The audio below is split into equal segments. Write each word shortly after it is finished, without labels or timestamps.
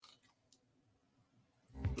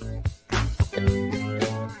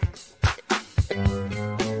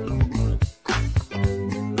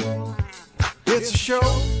It's a show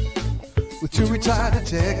with two retired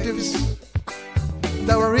detectives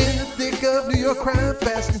that were in the thick of New York crime,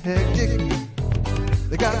 fast and hectic.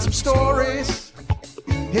 They got some stories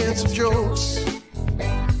and some jokes,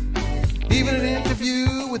 even an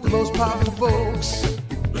interview with the most popular folks.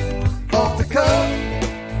 Off the cuff,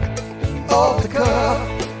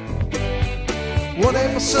 one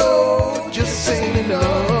episode just ain't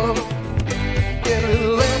enough. Get a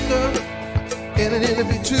little laughter and an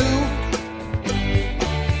interview too.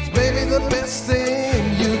 It's maybe the best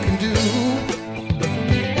thing you can do.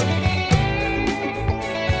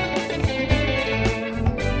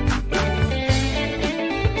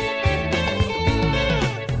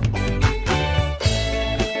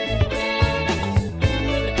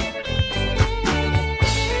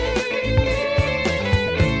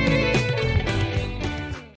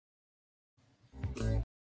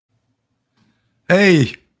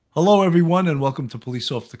 Hey, hello everyone, and welcome to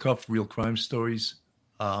Police Off the Cuff, Real Crime Stories.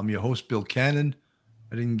 I'm your host, Bill Cannon.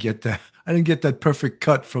 I didn't get that perfect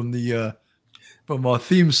cut from from our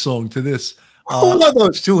theme song to this. Who are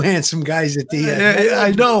those two handsome guys at the end?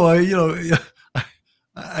 I know.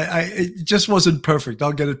 It just wasn't perfect.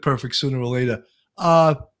 I'll get it perfect sooner or later.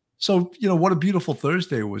 So what a beautiful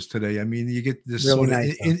Thursday it was today. I mean, you get this Really sort of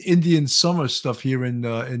nice, Indian summer stuff here in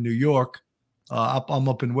New York. I'm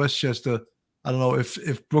up in Westchester. I don't know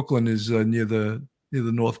if Brooklyn is near the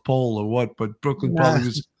North Pole or what, but Brooklyn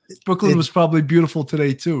was probably beautiful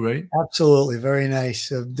today too, right? Absolutely, very nice.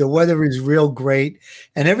 The weather is real great,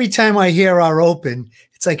 and every time I hear our open,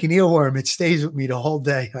 it's like an earworm. It stays with me the whole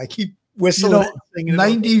day. I keep whistling.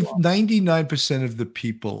 99% of the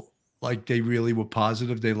people, like, they really were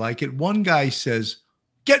positive. They like it. One guy says,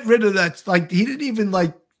 "Get rid of that." Like, he didn't even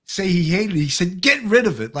say he hated it. He said, "Get rid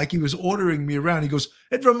of it," like he was ordering me around. He goes,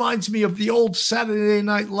 "It reminds me of the old Saturday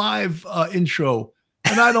Night Live intro,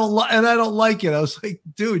 and I don't like it." I was like,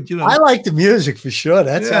 "Dude, I like the music for sure."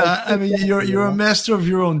 I mean, you're a master of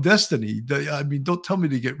your own destiny. I mean, don't tell me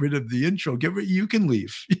to get rid of the intro. You can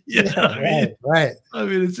leave. Right. I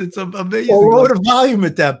mean, it's amazing. Or lower the volume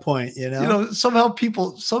at that point. Somehow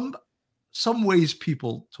people, some ways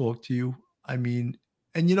people talk to you. I mean.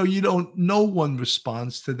 And, no one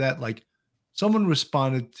responds to that. Like, someone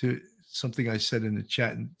responded to something I said in the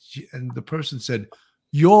chat, and the person said,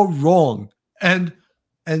 "You're wrong." And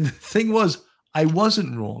the thing was, I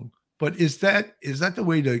wasn't wrong. But is that the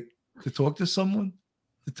way to talk to someone?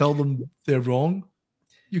 To tell them they're wrong?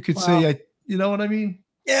 You could say, you know what I mean?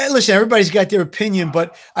 Yeah, listen, everybody's got their opinion,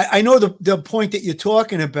 but I know the point that you're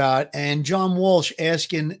talking about, and John Walsh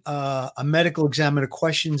asking a medical examiner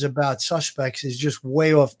questions about suspects is just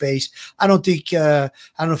way off base. I don't know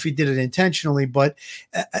if he did it intentionally, but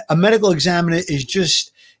a medical examiner is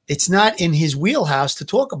just, it's not in his wheelhouse to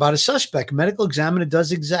talk about a suspect. A medical examiner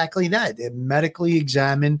does exactly that. They medically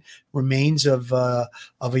examine remains of a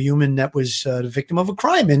human that was the victim of a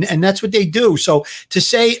crime. And that's what they do. So to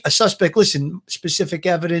say a suspect, listen, specific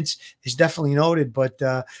evidence is definitely noted. But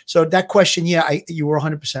so that question, you were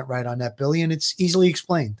 100% right on that, Billy, and it's easily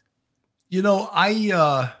explained.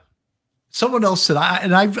 Someone else said,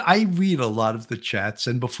 I read a lot of the chats,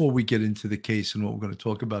 and before we get into the case and what we're going to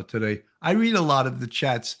talk about today, I read a lot of the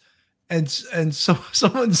chats, and so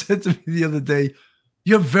someone said to me the other day,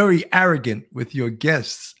 "You're very arrogant with your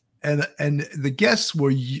guests," and the guests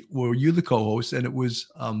were you the co-host, and it was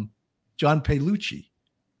John Paolucci,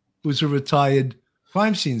 who's a retired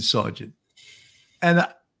crime scene sergeant, and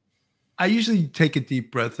I usually take a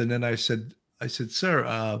deep breath, and then I said,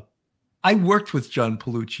 "Sir, I worked with John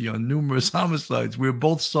Paolucci on numerous homicides. We were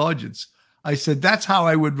both sergeants." I said, "That's how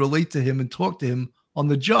I would relate to him and talk to him on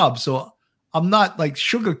the job. So I'm not like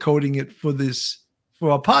sugarcoating it for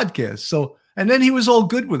our podcast." So, and then he was all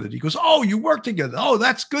good with it. He goes, "Oh, you work together. Oh,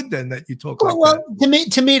 that's good then that you talk like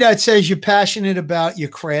that." To me, that says you're passionate about your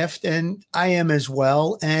craft, and I am as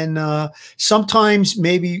well. And sometimes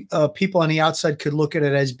maybe people on the outside could look at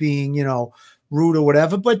it as being, rude or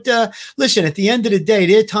whatever. But listen, at the end of the day,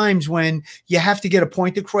 there are times when you have to get a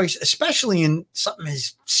point across, especially in something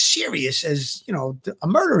as serious as, a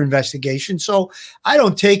murder investigation. So I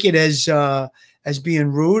don't take it as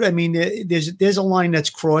being rude. I mean, there's a line that's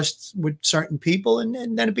crossed with certain people,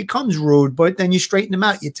 and then it becomes rude, but then you straighten them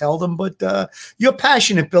out, you tell them, but you're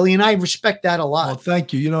passionate, Billy, and I respect that a lot. Well,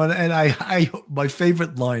 thank you. And I my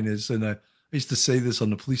favorite line is, and I used to say this on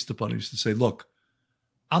the police department, I used to say, "Look,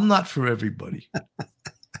 I'm not for everybody.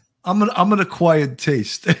 I'm an acquired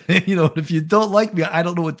taste. If you don't like me, I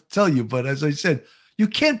don't know what to tell you. But as I said, you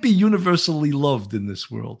can't be universally loved in this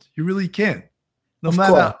world. You really can't." No Of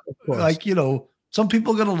matter, course, of course. like, some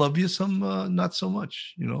people are going to love you, some not so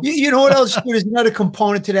much, You know what else? There's another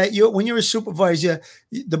component to that. When you're a supervisor,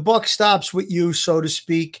 the buck stops with you, so to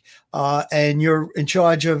speak, and you're in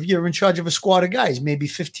charge of a squad of guys, maybe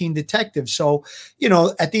 15 detectives. So,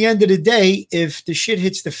 at the end of the day, if the shit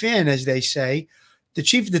hits the fan, as they say, the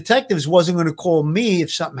chief of detectives wasn't going to call me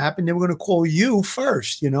if something happened. They were going to call you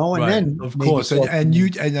first, and right, then of maybe course, talk to and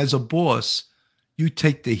me. and as a boss, you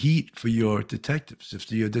take the heat for your detectives.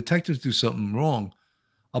 If your detectives do something wrong,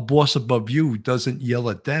 a boss above you doesn't yell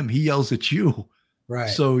at them; he yells at you. Right.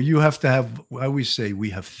 So you have to have. I always say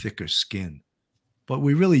we have thicker skin, but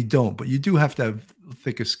we really don't. But you do have to have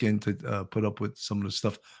thicker skin to put up with some of the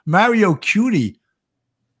stuff. Mario Cutie,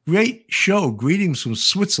 great show. Greetings from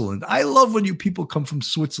Switzerland. I love when you people come from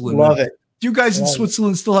Switzerland. Love it. Do you guys in Love it.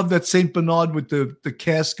 Switzerland still have that Saint Bernard with the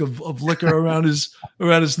cask of liquor around his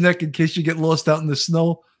neck in case you get lost out in the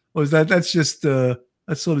snow? Or is that's just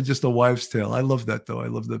that's sort of just a wives' tale? I love that though. I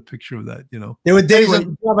love the picture of that. There were days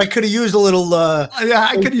Anyway. I could have used a little. Yeah,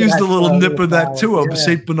 I could use the little nip of that too. Of Yeah.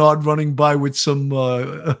 Saint Bernard running by with some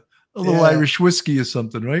a little Yeah. Irish whiskey or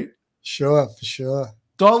something, right? Sure, for sure.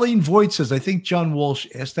 Darlene Voigt says, I think John Walsh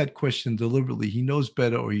asked that question deliberately. He knows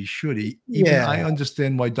better, or he should. Even Yeah. I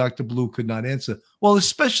understand why Dr. Blue could not answer. Well,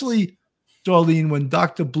 especially, Darlene, when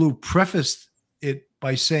Dr. Blue prefaced it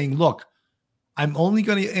by saying, look, I'm only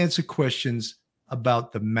going to answer questions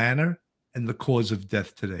about the manner and the cause of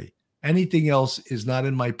death today. Anything else is not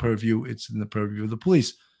in my purview. It's in the purview of the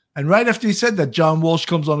police. And right after he said that, John Walsh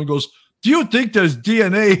comes on and goes, do you think there's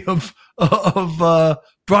DNA of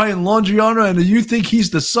Brian Laundrie on her? And do you think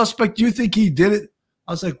he's the suspect? Do you think he did it?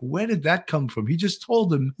 I was like, where did that come from? He just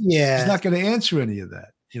told him he's not going to answer any of that.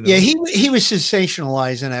 Yeah, he was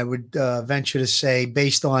sensationalizing, I would venture to say,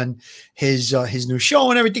 based on his new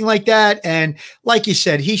show and everything like that. And like you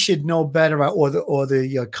said, he should know better. Or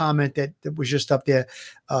the comment that was just up there,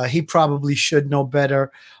 he probably should know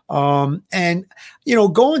better. And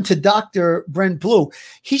going to Dr. Brent Blue,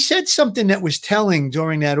 he said something that was telling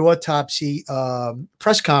during that autopsy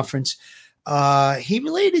press conference. He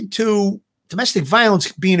related to domestic violence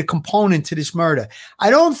being a component to this murder. I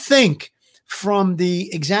don't think from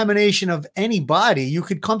the examination of any body, you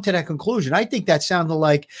could come to that conclusion. I think that sounded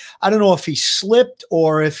like, I don't know if he slipped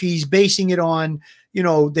or if he's basing it on,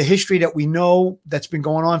 the history that we know that's been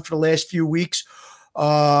going on for the last few weeks,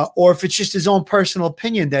 or if it's just his own personal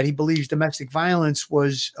opinion that he believes domestic violence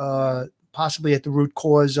was possibly at the root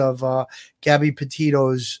cause of Gabby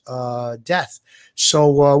Petito's death.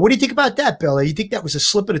 So what do you think about that, Bill? You think that was a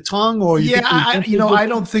slip of the tongue, or I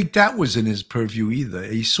don't think that was in his purview either.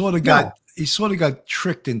 He sort of got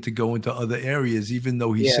tricked into going to other areas, even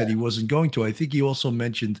though he said he wasn't going to. I think he also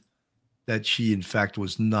mentioned that she, in fact,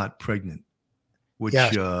 was not pregnant, which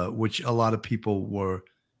a lot of people were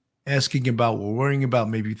asking about, were worrying about.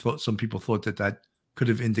 Maybe some people thought that could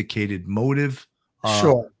have indicated motive.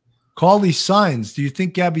 Sure. Carly Signs, do you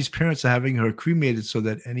think Gabby's parents are having her cremated so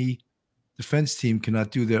that any defense team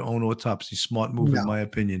cannot do their own autopsy? Smart move, in my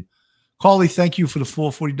opinion. Carly, thank you for the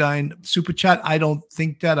 449 super chat. I don't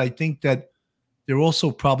think that. I think that there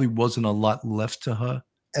also probably wasn't a lot left to her.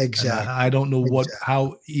 Exactly. I don't know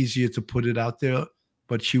how easier to put it out there,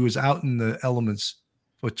 but she was out in the elements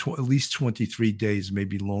for at least 23 days,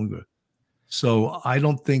 maybe longer. So I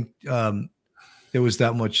don't think there was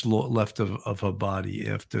that much left of her body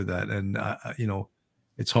after that. And,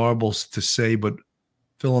 it's horrible to say, but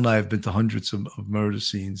Phil and I have been to hundreds of murder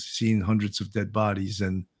scenes, seen hundreds of dead bodies,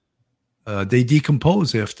 and they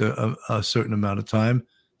decompose after a certain amount of time,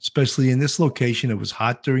 especially in this location. It was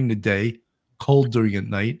hot during the day, cold during the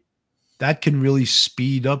night. That can really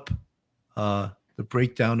speed up the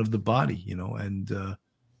breakdown of the body, and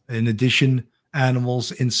in addition,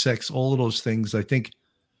 animals, insects, all of those things. I think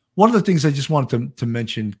one of the things I just wanted to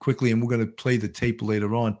mention quickly, and we're going to play the tape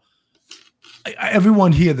later on.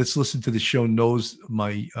 Everyone here that's listened to the show knows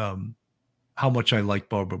my how much I like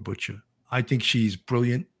Barbara Butcher. I think she's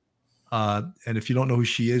brilliant. And if you don't know who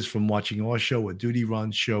she is from watching our show or Duty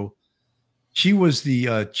Ron's show, she was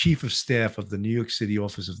the chief of staff of the New York City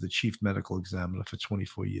Office of the Chief Medical Examiner for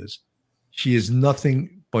 24 years. She is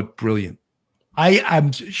nothing but brilliant. I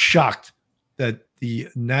am shocked that the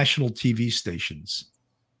national TV stations,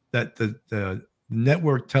 that the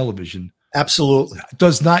network television absolutely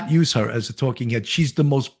does not use her as a talking head. She's the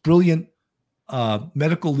most brilliant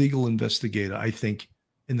medical legal investigator, I think,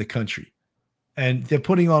 in the country. And they're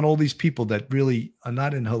putting on all these people that really are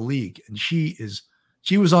not in her league. And she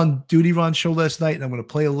was on Duty Ron's show last night, and I'm going to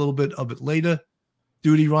play a little bit of it later.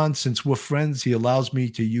 Duty Ron, since we're friends, he allows me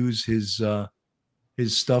to use his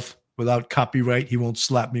stuff without copyright. He won't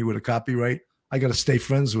slap me with a copyright. I got to stay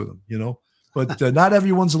friends with them, but not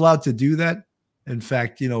everyone's allowed to do that. In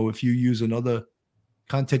fact, if you use another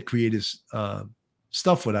content creators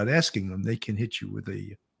stuff without asking them, they can hit you with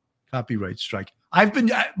a copyright strike.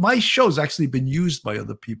 My show's actually been used by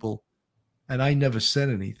other people, and I never said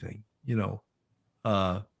anything,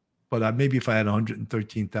 but maybe if I had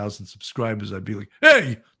 113,000 subscribers, I'd be like,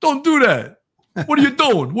 hey, don't do that. What are you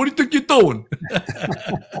doing? What do you think you're doing?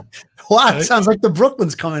 Wow, it sounds like the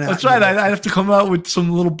Brooklyn's coming out. That's right. I have to come out with some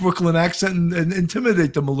little Brooklyn accent and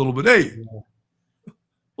intimidate them a little bit. Hey,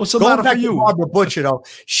 what's the matter for you? Barbara Butcher, though,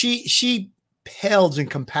 she pales in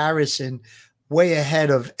comparison way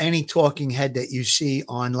ahead of any talking head that you see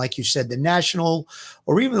on, like you said, the national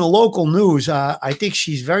or even the local news. I think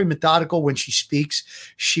she's very methodical when she speaks.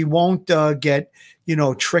 She won't get,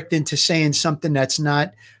 tricked into saying something that's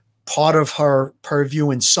not part of her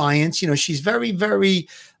purview in science. She's very, very,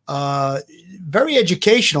 very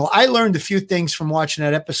educational. I learned a few things from watching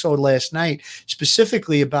that episode last night,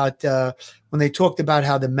 specifically about when they talked about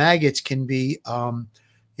how the maggots can be,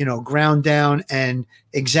 ground down and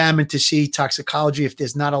examined to see toxicology if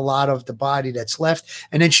there's not a lot of the body that's left.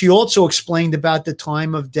 And then she also explained about the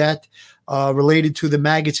time of death related to the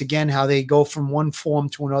maggots, again, how they go from one form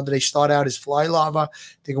to another. They start out as fly larvae.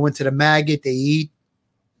 They go into the maggot. They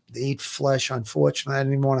eat flesh, unfortunately. I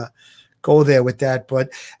didn't even want to go there with that.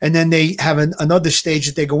 And then they have another stage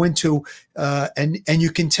that they go into, and you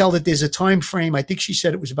can tell that there's a time frame. I think she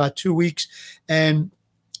said it was about 2 weeks. And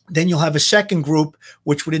then you'll have a second group,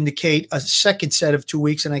 which would indicate a second set of 2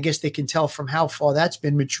 weeks. And I guess they can tell from how far that's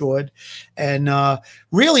been matured. And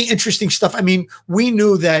really interesting stuff. I mean, we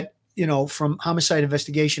knew that, from homicide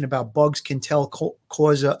investigation about bugs can tell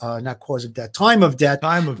time of death,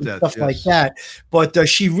 stuff like that. But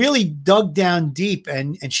she really dug down deep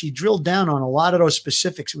and she drilled down on a lot of those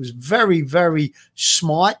specifics. It was very, very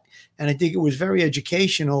smart. And I think it was very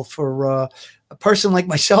educational for a person like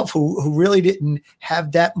myself who really didn't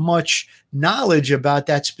have that much knowledge about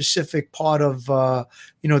that specific part of,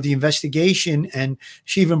 the investigation. And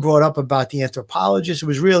she even brought up about the anthropologist. It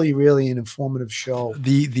was really, really an informative show.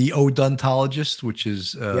 The odontologist, which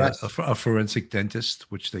is Yes. a forensic dentist,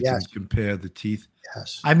 which they Yes. can compare the teeth.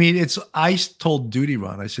 Yes. I mean, I told Duty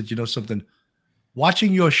Ron, I said, something,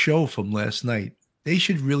 watching your show from last night, they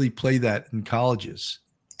should really play that in colleges.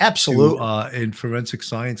 Absolutely. In forensic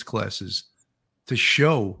science classes to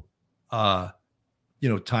show,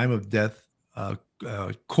 time of death,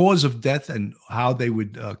 cause of death, and how they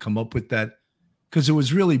would come up with that, because it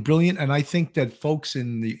was really brilliant. And I think that folks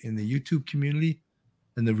in the YouTube community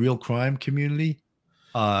and the real crime community,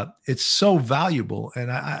 it's so valuable. And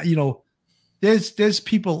there's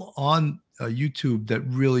people on YouTube that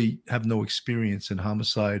really have no experience in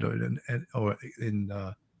homicide or in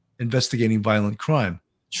investigating violent crime.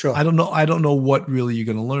 Sure. I don't know what really you're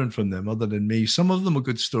going to learn from them other than me. Some of them are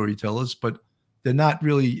good storytellers, but they're not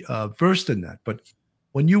really versed in that. But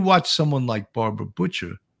when you watch someone like Barbara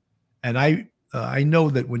Butcher, and I know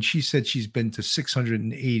that when she said she's been to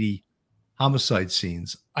 680 homicide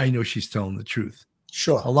scenes, I know she's telling the truth.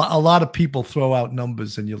 Sure. A lot of people throw out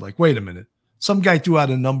numbers and you're like, wait a minute. Some guy threw out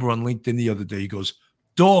a number on LinkedIn the other day. He goes,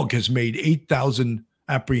 dog has made 8,000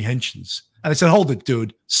 apprehensions. And I said, hold it,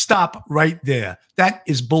 dude. Stop right there. That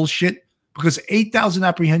is bullshit, because 8,000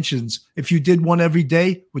 apprehensions, if you did one every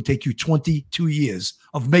day, would take you 22 years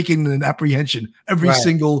of making an apprehension every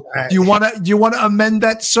single. Right. Do you want to amend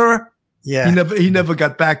that, sir? Yeah. He never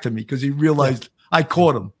got back to me because he realized I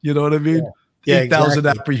caught him. You know what I mean? Yeah, 8,000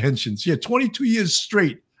 exactly. apprehensions. Yeah, 22 years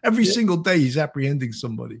straight. Every single day he's apprehending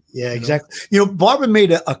somebody. Yeah, exactly. Barbara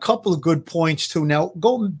made a couple of good points too. Now,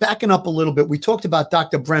 backing up a little bit, we talked about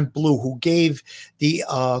Dr. Brent Blue, who gave the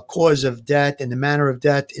cause of death and the manner of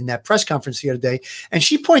death in that press conference the other day. And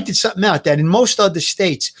she pointed something out, that in most other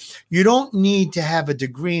states, you don't need to have a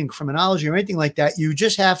degree in criminology or anything like that. You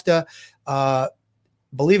just have to,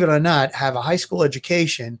 believe it or not, have a high school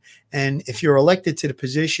education. And if you're elected to the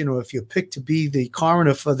position, or if you're picked to be the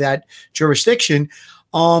coroner for that jurisdiction,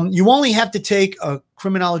 you only have to take a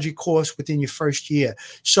criminology course within your first year.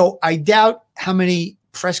 So I doubt how many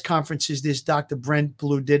press conferences this Dr. Brent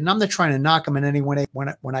Blue did. And I'm not trying to knock him in any way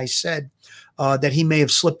when I said that he may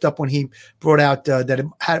have slipped up when he brought out that it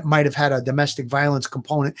might have had a domestic violence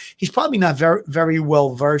component. He's probably not very, very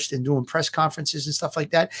well versed in doing press conferences and stuff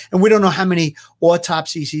like that. And we don't know how many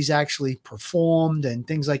autopsies he's actually performed and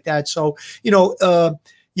things like that. So,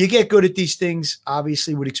 you get good at these things,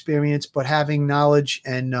 obviously, with experience, but having knowledge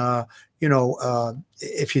and,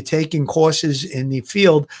 if you're taking courses in the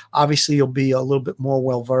field, obviously you'll be a little bit more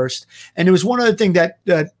well-versed. And there was one other thing that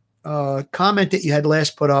comment that you had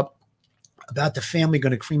last put up about the family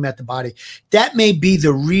going to cremate the body. That may be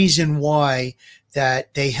the reason why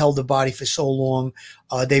that they held the body for so long.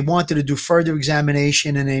 They wanted to do further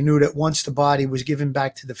examination, and they knew that once the body was given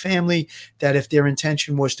back to the family, that if their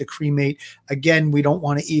intention was to cremate, again, we don't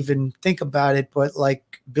want to even think about it. But like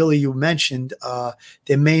Billy, you mentioned,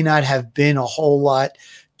 there may not have been a whole lot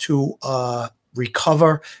to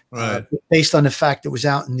recover, Right. based on the fact it was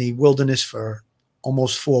out in the wilderness for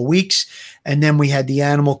almost 4 weeks. And then we had the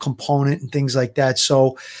animal component and things like that.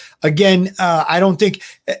 So again, I don't think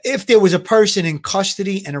if there was a person in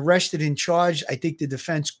custody and arrested and charged, I think the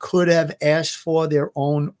defense could have asked for their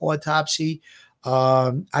own autopsy.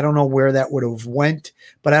 I don't know where that would have went,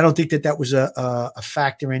 but I don't think that was a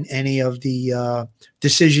factor in any of the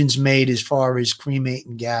decisions made as far as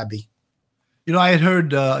cremating Gabby. You know, I had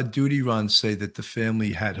heard a duty Ron say that the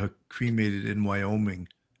family had her cremated in Wyoming,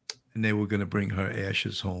 and they were going to bring her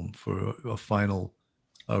ashes home for a final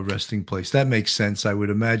resting place. That makes sense. I would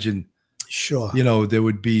imagine, Sure. you know, there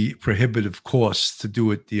would be prohibitive costs to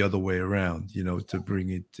do it the other way around, you know, to bring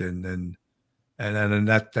it and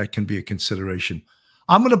that can be a consideration.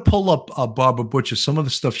 I'm going to pull up Barbara Butcher, some of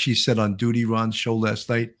the stuff she said on Duty Ron's show last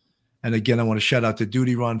night. And again, I want to shout out to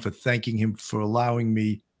Duty Ron for thanking him for allowing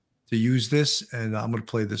me to use this. And I'm going to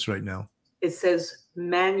play this right now. It says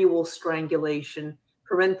manual strangulation,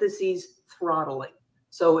 parentheses, throttling.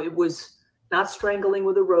 So it was not strangling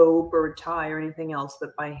with a rope or a tie or anything else,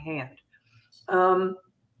 but by hand. And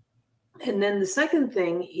then the second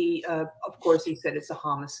thing, he, of course, he said it's a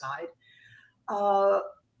homicide.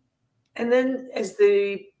 And then as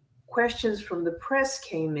the questions from the press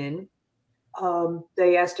came in,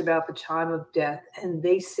 they asked about the time of death, and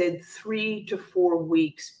they said 3 to 4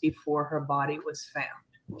 weeks before her body was found.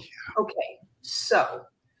 Yeah. Okay, so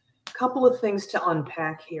a couple of things to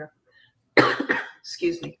unpack here.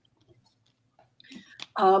 Excuse me.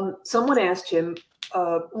 Someone asked him,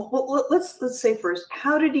 well, let's say first,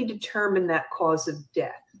 how did he determine that cause of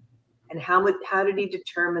death? And how did he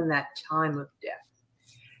determine that time of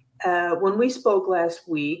death? When we spoke last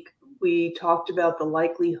week, we talked about the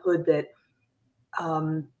likelihood that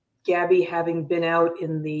Gabby, having been out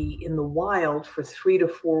in the wild for 3 to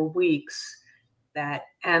 4 weeks, that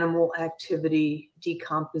animal activity,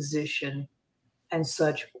 decomposition, and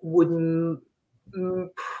such would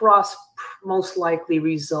most likely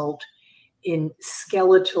result in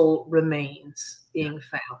skeletal remains being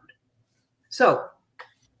found. So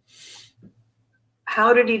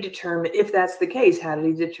how did he determine, if that's the case, how did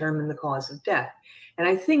he determine the cause of death? And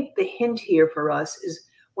I think the hint here for us is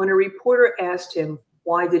when a reporter asked him,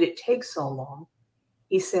 why did it take so long?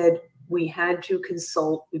 He said, we had to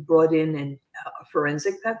consult, we brought in a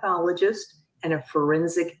forensic pathologist and a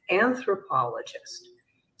forensic anthropologist.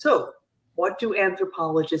 So what do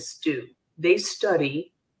anthropologists do? They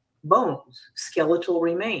study bones, skeletal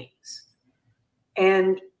remains.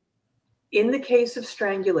 And in the case of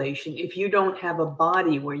strangulation, if you don't have a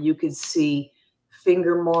body where you could see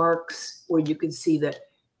finger marks, where you could see the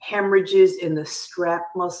hemorrhages in the strap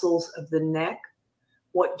muscles of the neck,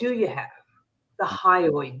 what do you have? The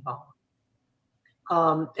hyoid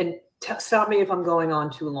bone. And stop me if I'm going on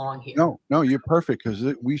too long here. No, you're perfect,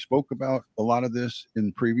 because we spoke about a lot of this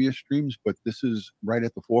in previous streams, but this is right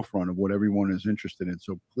at the forefront of what everyone is interested in.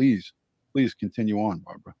 So please continue on,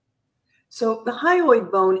 Barbara. So the hyoid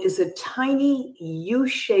bone is a tiny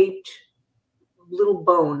U-shaped little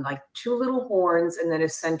bone, like 2 little horns and then a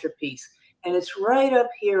centerpiece. And it's right up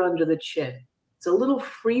here under the chin. It's a little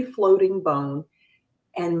free-floating bone,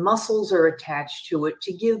 and muscles are attached to it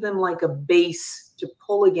to give them like a base to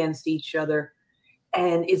pull against each other.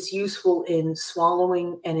 And it's useful in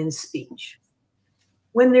swallowing and in speech.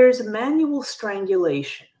 When there's manual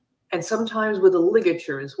strangulation, and sometimes with a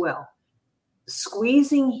ligature as well,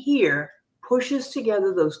 squeezing here pushes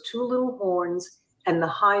together those 2 little horns and the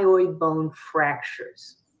hyoid bone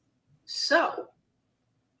fractures. So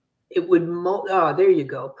it would, there you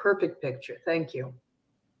go. Perfect picture. Thank you.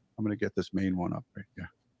 I'm going to get this main one up right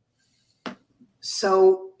here.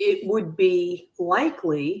 So it would be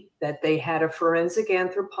likely that they had a forensic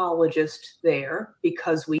anthropologist there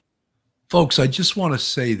because we. Folks, I just want to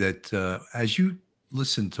say that as you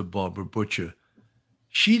listen to Barbara Butcher,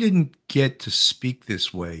 she didn't get to speak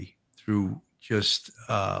this way through just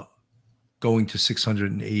going to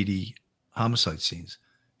 680 homicide scenes.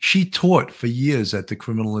 She taught for years at the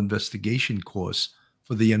criminal investigation course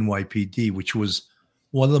for the NYPD, which was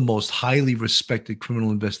one of the most highly respected criminal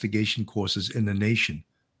investigation courses in the nation.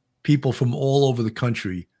 People from all over the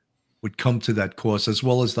country would come to that course, as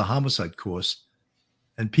well as the homicide course.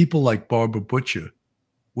 And people like Barbara Butcher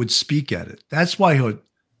would speak at it. That's why her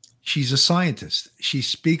She's a scientist. She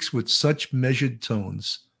speaks with such measured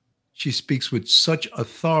tones. She speaks with such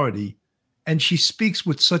authority, and she speaks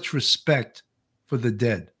with such respect for the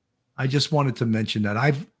dead. I just wanted to mention that.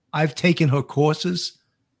 I've taken her courses,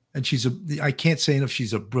 and I can't say enough,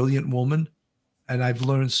 she's a brilliant woman, and I've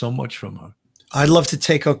learned so much from her. I'd love to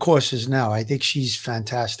take her courses now. I think she's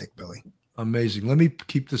fantastic, Billy. Amazing. Let me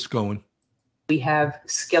keep this going. We have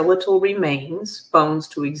skeletal remains, bones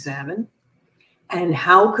to examine. And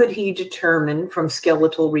how could he determine from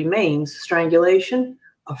skeletal remains strangulation?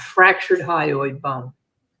 A fractured hyoid bone.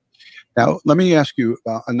 Now, let me ask you,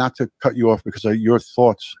 not to cut you off, because your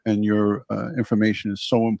thoughts and your information is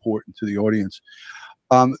so important to the audience.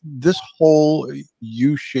 This whole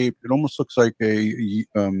U-shaped, it almost looks like a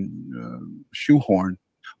shoehorn.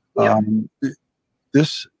 Yeah.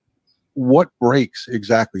 What breaks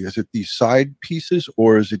exactly? Is it these side pieces,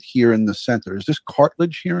 or is it here in the center? Is this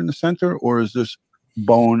cartilage here in the center, or is this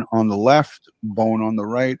bone on the left, bone on the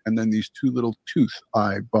right, and then these two little tooth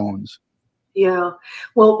eye bones? Yeah.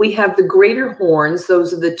 Well, we have the greater horns.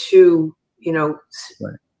 Those are the two, right,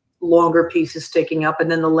 longer pieces sticking up,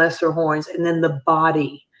 and then the lesser horns, and then the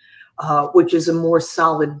body, which is a more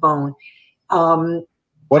solid bone.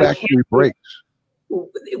 What actually breaks?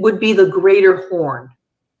 It would be the greater horn.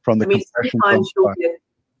 From the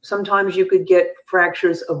sometimes you could get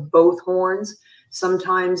fractures of both horns.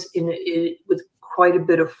 Sometimes with quite a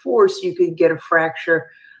bit of force, you could get a fracture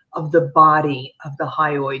of the body of the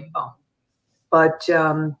hyoid bone. But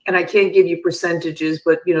and I can't give you percentages,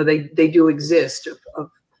 but they do exist of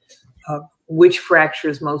which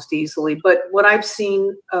fractures most easily. But what I've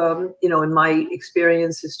seen, in my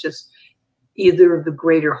experience, is just either of the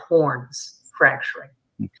greater horns fracturing.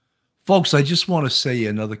 Folks, I just want to say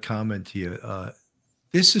another comment here.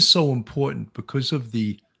 This is so important because of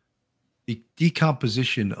the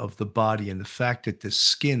decomposition of the body and the fact that the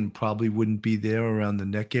skin probably wouldn't be there around the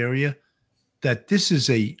neck area, that this is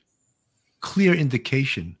a clear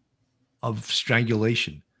indication of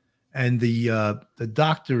strangulation. And the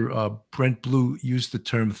doctor, Brent Blue, used the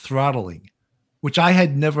term throttling, which I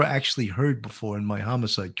had never actually heard before in my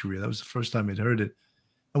homicide career. That was the first time I'd heard it.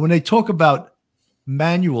 And when they talk about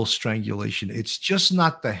manual strangulation, it's just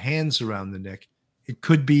not the hands around the neck. It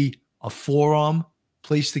could be a forearm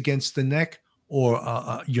placed against the neck, or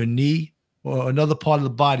your knee, or another part of the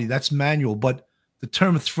body. That's manual. But the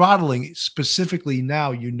term throttling, specifically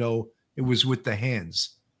now, it was with the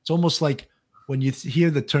hands. It's almost like when you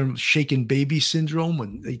hear the term shaken baby syndrome,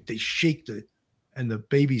 when they shake and the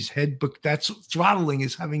baby's head, but that's throttling,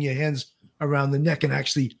 is having your hands around the neck and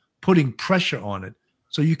actually putting pressure on it.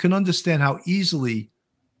 So you can understand how easily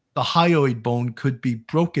the hyoid bone could be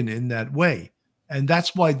broken in that way. And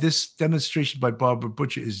that's why this demonstration by Barbara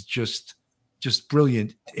Butcher is just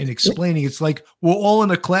brilliant in explaining. It's like we're all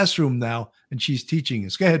in a classroom now and she's teaching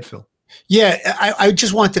us. Go ahead, Phil. Yeah, I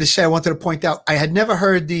just wanted to point out, I had never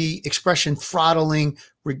heard the expression throttling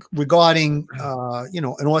regarding,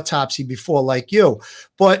 an autopsy before, like you.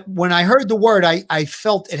 But when I heard the word, I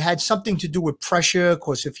felt it had something to do with pressure,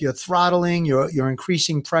 because if you're throttling, you're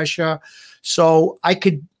increasing pressure. So I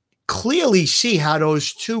could clearly see how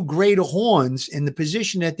those two greater horns, in the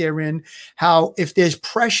position that they're in, how if there's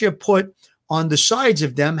pressure put on the sides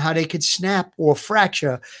of them, how they could snap or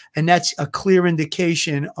fracture. And that's a clear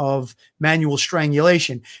indication of manual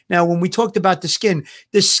strangulation. Now, when we talked about the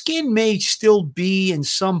skin may still be in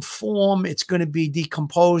some form. It's going to be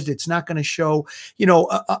decomposed. It's not going to show,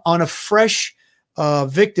 on a fresh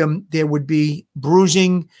victim, there would be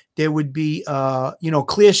bruising, there would be,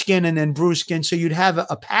 clear skin and then bruised skin. So you'd have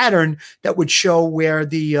a pattern that would show where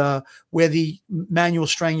the manual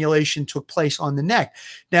strangulation took place on the neck.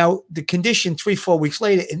 Now, the condition 3-4 weeks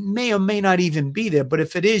later, it may or may not even be there. But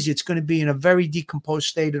if it is, it's going to be in a very decomposed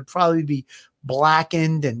state. It'd probably be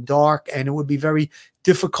blackened and dark, and it would be very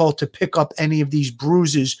difficult to pick up any of these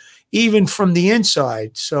bruises, even from the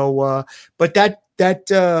inside. So, but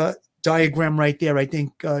that diagram right there, I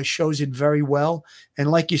think, shows it very well. And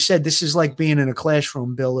like you said, this is like being in a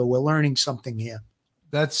classroom, Bill. We're learning something here.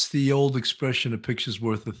 That's the old expression, a picture's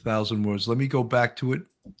worth 1,000 words. Let me go back to it.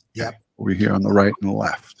 Yep. We're here on the right and the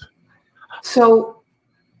left. So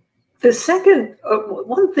the second,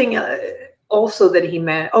 one thing also that he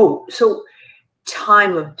meant, so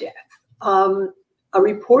time of death. A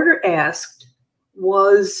reporter asked,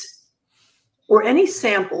 were any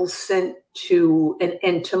samples sent to an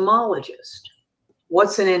entomologist?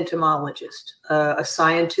 What's an entomologist? A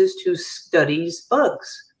scientist who studies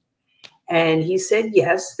bugs. And he said,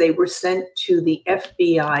 yes, they were sent to the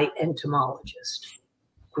FBI entomologist.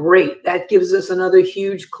 Great. That gives us another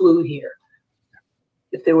huge clue here.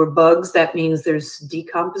 If there were bugs, that means there's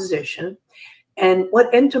decomposition. And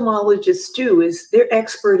what entomologists do is they're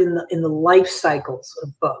expert in the life cycles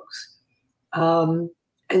of bugs.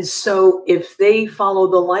 And so if they follow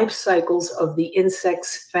the life cycles of the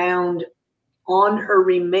insects found on her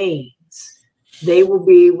remains, they will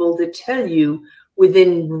be able to tell you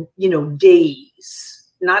within,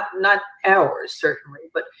 days, not hours, certainly,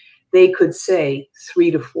 but they could say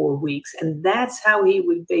 3 to 4 weeks. And that's how he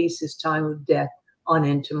would base his time of death on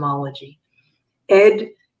entomology. Ed,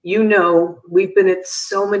 we've been at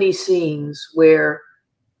so many scenes where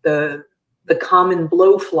the common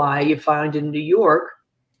blowfly you find in New York,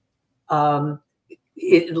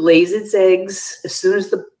 it lays its eggs as soon as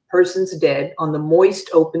the person's dead on the moist,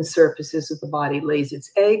 open surfaces of the body, lays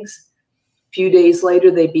its eggs. A few days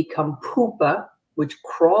later, they become pupa, which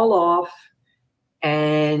crawl off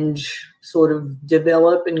and sort of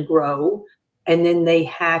develop and grow. And then they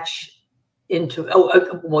hatch into,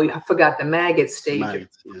 I forgot the maggot stage.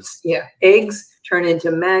 Maggots, yeah. Eggs turn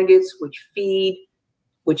into maggots, which feed,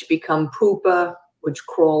 which become pupa, which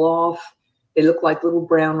crawl off. They look like little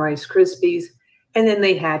brown Rice Krispies. And then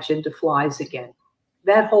they hatch into flies again.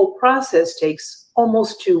 That whole process takes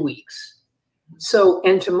almost 2 weeks. So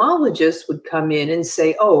entomologists would come in and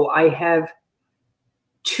say, oh, I have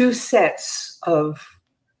 2 sets of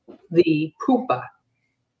the pupa,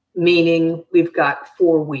 meaning we've got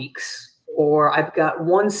 4 weeks, or I've got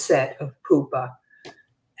 1 set of pupa,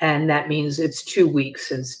 and that means it's 2 weeks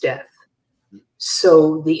since death.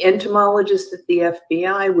 So the entomologist at the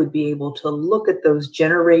FBI would be able to look at those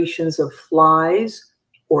generations of flies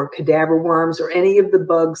or cadaver worms or any of the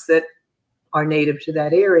bugs that are native to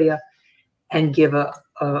that area and give a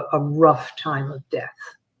rough time of death.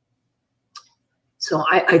 So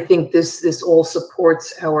I think this all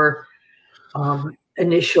supports our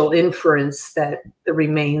initial inference that the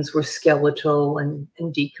remains were skeletal and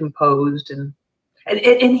decomposed. And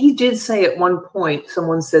he did say at one point,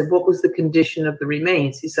 someone said, what was the condition of the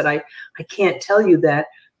remains? He said, I can't tell you that,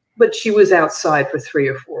 but she was outside for 3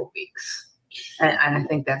 or 4 weeks. And I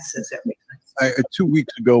think that says everything. 2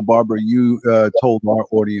 weeks ago, Barbara, you told our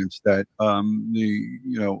audience that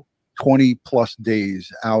the 20 plus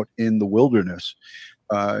days out in the wilderness,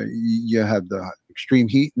 you have the extreme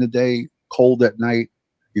heat in the day, cold at night.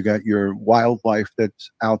 You got your wildlife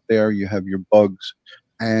that's out there. You have your bugs,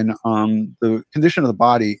 and the condition of the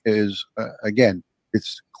body is again,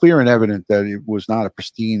 it's clear and evident that it was not a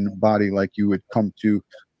pristine body like you would come to.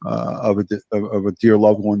 Of a dear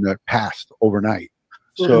loved one that passed overnight.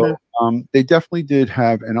 So they definitely did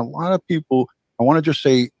have, and a lot of people, I want to just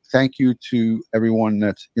say thank you to everyone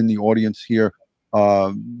that's in the audience here.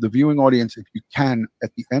 The viewing audience, if you can, at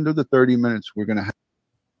the end of the 30 minutes, we're going to have.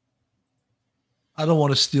 I don't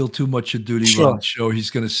want to steal too much of Duty Ron's show. He's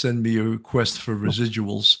going to send me a request for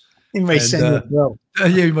residuals. He might send you a bill.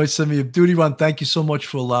 Yeah, he might send me a Duty Ron. Thank you so much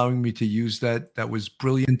for allowing me to use that. That was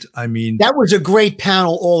brilliant. I mean, that was a great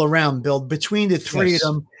panel all around, Bill. Between the three of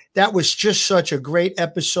them, that was just such a great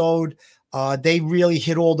episode. They really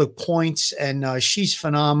hit all the points, and she's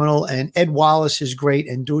phenomenal. And Ed Wallace is great,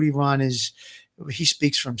 and Duty Ron he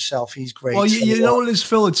speaks for himself. He's great. Well, you know what it is,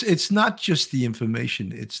 Phil? It's not just the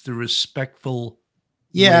information; it's the respectful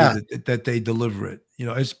way that they deliver it.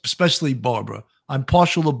 Especially Barbara. I'm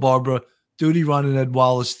partial to Barbara. Duty Ron and Ed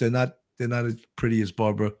Wallace, they're not as pretty as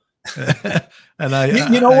Barbara. And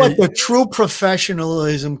the true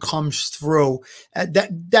professionalism comes through.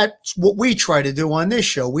 That's what we try to do on this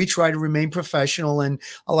show. We try to remain professional, and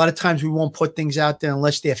a lot of times we won't put things out there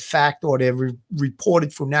unless they're fact or they're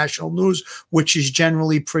reported from national news, which is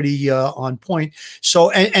generally pretty on point.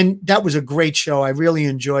 So, and that was a great show. I really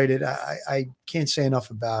enjoyed it. I can't say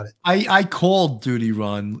enough about it. I called Duty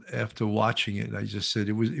Ron after watching it. I just said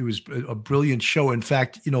it was a brilliant show. In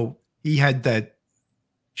fact, he had that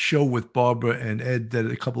show with Barbara and Ed that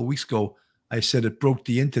a couple of weeks ago, I said it broke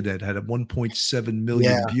the internet, had a 1.7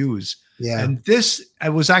 million views. Yeah. And this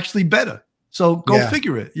was actually better. So go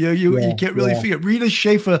figure it. You can't really figure it. Rita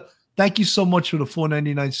Schaefer, thank you so much for the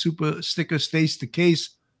 $4.99 super sticker. Stays the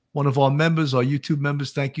case. One of our members, our YouTube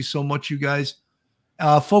members. Thank you so much, you guys.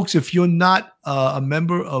 Folks, if you're not a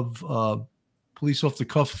member of Police Off the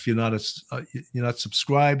Cuff, if you're not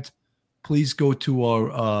subscribed, please go to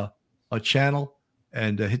our channel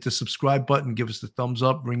and hit the subscribe button. Give us the thumbs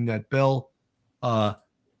up. Ring that bell.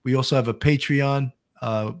 We also have a Patreon.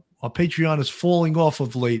 Our Patreon is falling off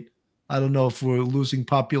of late. I don't know if we're losing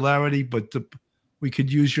popularity, but we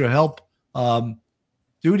could use your help.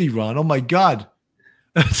 Duty Ron, oh my God.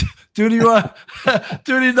 Duty Ron,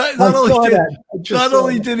 Duty not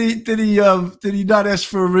only did he not ask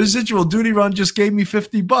for a residual. Duty Ron just gave me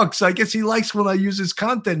 $50. I guess he likes when I use his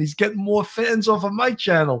content. He's getting more fans off of my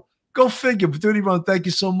channel. Go figure. But Duty Ron, thank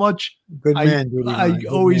you so much. Good man, Duty Ron. I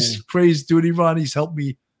always praise Duty Ron. He's helped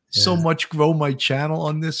me so much grow my channel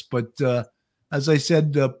on this. But as I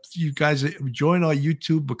said, you guys join our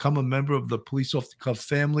YouTube, become a member of the Police Off the Cuff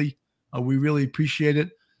family. We really appreciate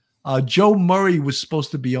it. Joe Murray was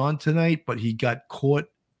supposed to be on tonight, but he got caught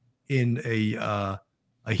in a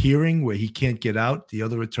hearing where he can't get out. The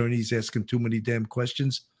other attorney's asking too many damn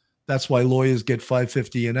questions. That's why lawyers get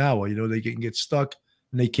 $5.50 an hour. You know, they can get stuck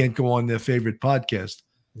and they can't go on their favorite podcast.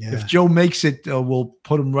 Yeah. If Joe makes it, we'll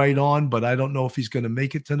put him right on, but I don't know if he's going to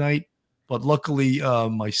make it tonight. But luckily,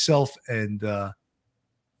 myself and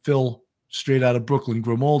Phil, straight out of Brooklyn,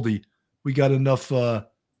 Grimaldi, we got enough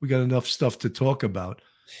stuff to talk about.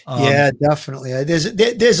 Yeah, definitely.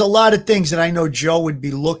 There's a lot of things that I know Joe would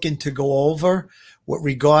be looking to go over with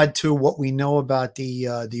regard to what we know about the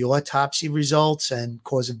autopsy results and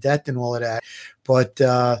cause of death and all of that. But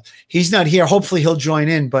he's not here. Hopefully he'll join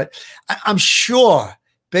in. But I'm sure,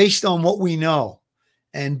 based on what we know,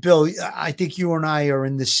 and Bill, I think you and I are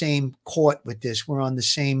in the same court with this. We're on the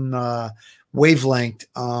same wavelength.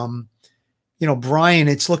 Brian,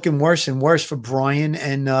 it's looking worse and worse for Brian.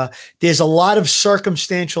 And there's a lot of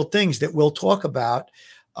circumstantial things that we'll talk about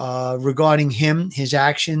regarding him, his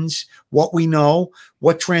actions, what we know,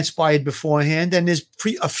 what transpired beforehand. And there's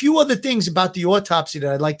a few other things about the autopsy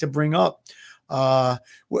that I'd like to bring up.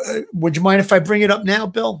 Would you mind if I bring it up now,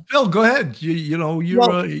 Bill? Bill, go ahead.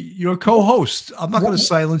 You're a co-host. I'm not going to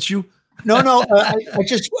silence you. No.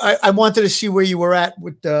 I wanted to see where you were at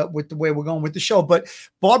with the way we're going with the show. But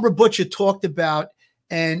Barbara Butcher talked about,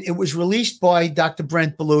 and it was released by Dr.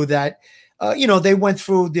 Brent Ballou that, they went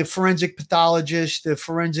through the forensic pathologist, the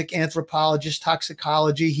forensic anthropologist,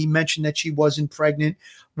 toxicology. He mentioned that she wasn't pregnant.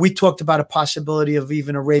 We talked about a possibility of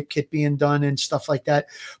even a rape kit being done and stuff like that.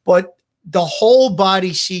 But the whole body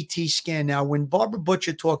CT scan. Now, when Barbara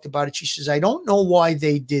Butcher talked about it, she says, I don't know why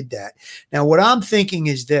they did that. Now, what I'm thinking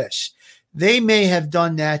is this. They may have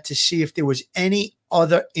done that to see if there was any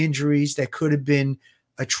other injuries that could have been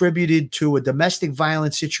attributed to a domestic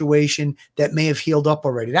violence situation that may have healed up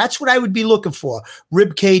already. That's what I would be looking for.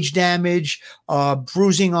 Rib cage damage,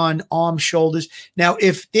 bruising on arms, shoulders. Now,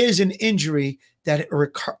 if there's an injury that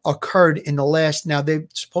occurred in the last, now they're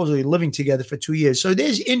supposedly living together for 2 years. So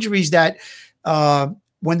there's injuries that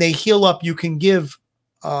when they heal up, you can give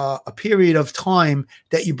a period of time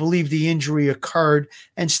that you believe the injury occurred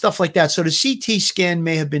and stuff like that. So the CT scan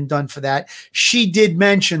may have been done for that. She did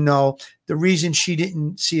mention, though, the reason she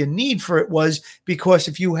didn't see a need for it was because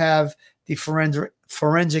if you have the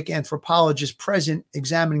forensic anthropologist present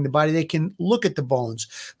examining the body, they can look at the bones.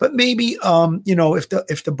 But maybe,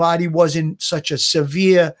 if the body wasn't such a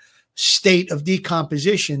severe state of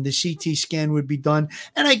decomposition, the CT scan would be done.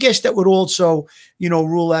 And I guess that would also,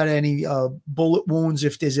 rule out any bullet wounds.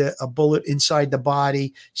 If there's a bullet inside the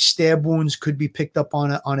body, stab wounds could be picked up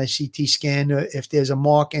on a CT scan. If there's a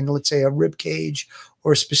mark in, let's say, a rib cage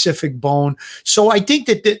or a specific bone. So I think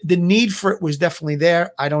that the need for it was definitely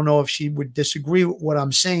there. I don't know if she would disagree with what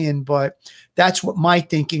I'm saying, but that's what my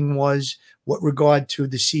thinking was with regard to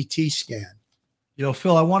the CT scan.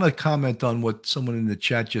 Phil, I want to comment on what someone in the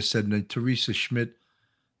chat just said. And Teresa Schmidt,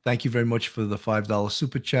 thank you very much for the $5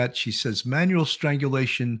 super chat. She says, manual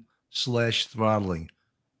strangulation / throttling.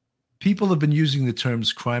 People have been using the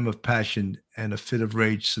terms crime of passion and a fit of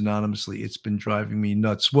rage synonymously. It's been driving me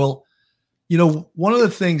nuts. Well, one of the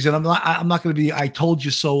things, and I'm not going to be, I told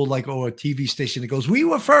you so, like, or a TV station that goes, we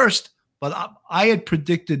were first. But I had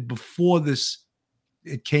predicted before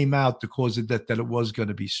it came out, the cause of death, that it was going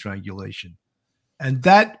to be strangulation. And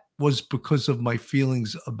that was because of my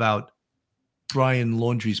feelings about Brian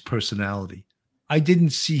Laundrie's personality. I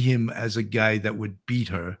didn't see him as a guy that would beat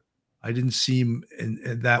her. I didn't see him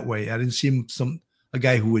in that way. I didn't see him a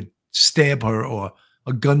guy who would stab her or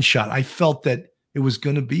a gunshot. I felt that it was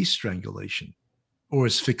going to be strangulation or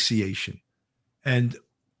asphyxiation. And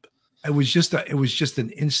it was just an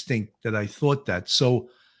instinct that I thought that. So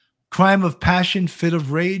crime of passion, fit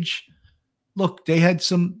of rage. Look, they had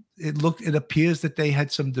it appears that they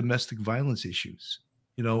had some domestic violence issues,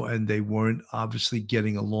 and they weren't obviously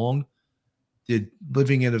getting along. Did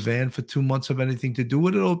living in a van for 2 months have anything to do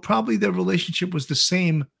with it? Or probably their relationship was the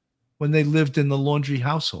same when they lived in the Laundrie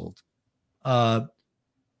household. Teresa,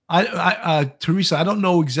 I don't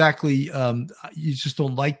know exactly. You just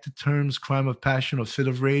don't like the terms crime of passion or fit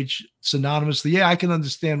of rage synonymously. Yeah, I can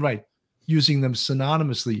understand, right, using them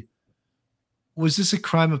synonymously. Was this a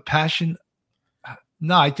crime of passion?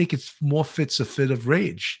 No, I think it's more fits a fit of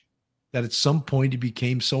rage. That at some point he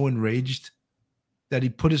became so enraged that he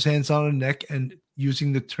put his hands on her neck and,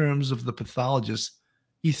 using the terms of the pathologist,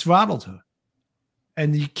 he throttled her.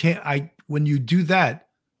 And you can't, when you do that,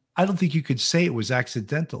 I don't think you could say it was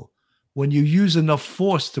accidental. When you use enough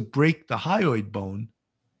force to break the hyoid bone,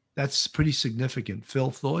 that's pretty significant.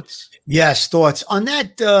 Phil, thoughts? Yes, thoughts on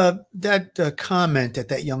that. Comment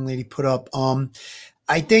that young lady put up.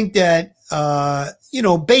 I think that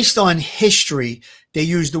based on history, they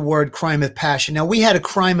use the word crime of passion. Now, we had a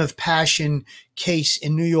crime of passion case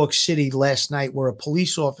in New York City last night where a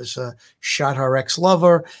police officer shot her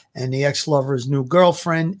ex-lover and the ex-lover's new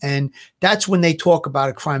girlfriend. And that's when they talk about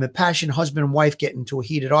a crime of passion. Husband and wife get into a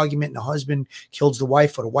heated argument and the husband kills the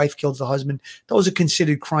wife or the wife kills the husband. Those are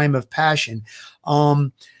considered crime of passion.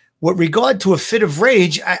 With regard to a fit of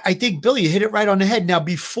rage, I think, Bill, you hit it right on the head. Now,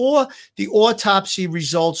 before the autopsy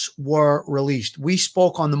results were released, we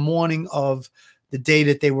spoke on the morning of the day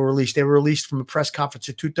that they were released. They were released from a press conference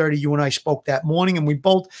at 2:30. You and I spoke that morning, and we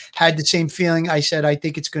both had the same feeling. I said, I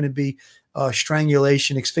think it's going to be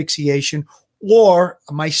strangulation, asphyxiation, or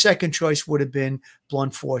my second choice would have been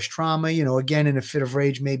blunt force trauma, again, in a fit of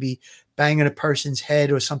rage, maybe banging a person's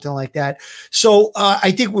head or something like that. So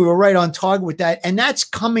I think we were right on target with that. And that's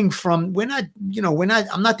coming from,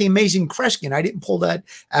 I'm not the amazing Kreskin. I didn't pull that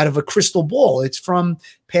out of a crystal ball. It's from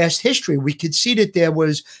past history. We could see that there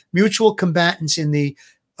was mutual combatants in the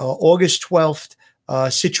August 12th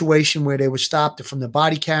situation where they were stopped from the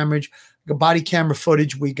body camera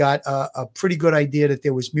footage. We got a pretty good idea that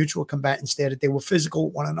there was mutual combatants there, that they were physical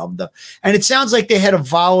with one another. And it sounds like they had a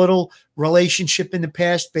volatile relationship in the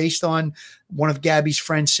past based on one of Gabby's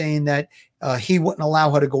friends saying that he wouldn't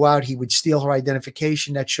allow her to go out. He would steal her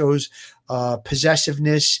identification. That shows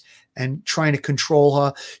possessiveness and trying to control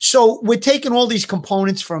her. So we're taking all these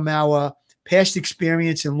components from our past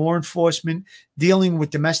experience in law enforcement, dealing with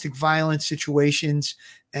domestic violence situations,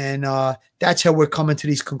 and that's how we're coming to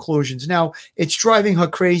these conclusions. Now, it's driving her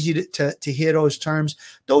crazy to hear those terms.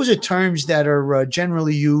 Those are terms that are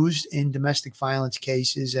generally used in domestic violence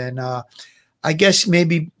cases. And I guess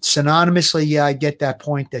maybe synonymously, yeah, I get that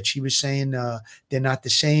point that she was saying they're not the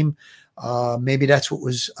same. Maybe that's what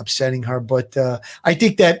was upsetting her. But I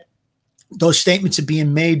think that those statements are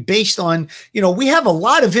being made based on, we have a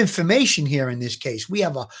lot of information here in this case. We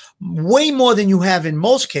have way more than you have in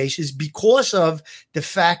most cases because of the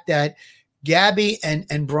fact that Gabby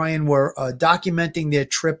and Brian were documenting their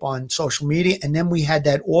trip on social media. And then we had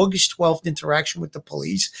that August 12th interaction with the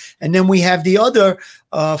police. And then we have the other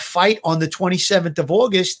fight on the 27th of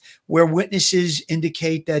August where witnesses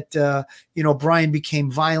indicate that, Brian became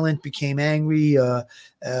violent, became angry.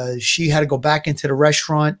 She had to go back into the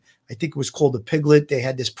restaurant. I think it was called the Piglet. They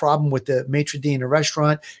had this problem with the maitre d' in the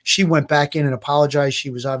restaurant. She went back in and apologized. She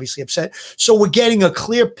was obviously upset. So we're getting a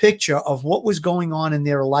clear picture of what was going on in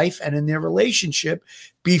their life and in their relationship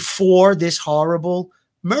before this horrible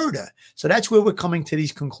murder. So that's where we're coming to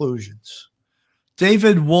these conclusions.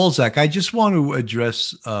 David Walczak, I just want to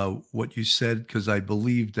address what you said, because I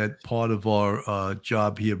believe that part of our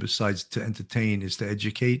job here, besides to entertain, is to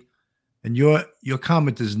educate. And your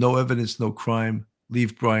comment is no evidence, no crime.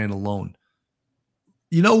 Leave Brian alone.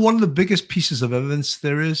 One of the biggest pieces of evidence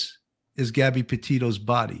there is Gabby Petito's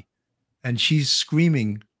body. And she's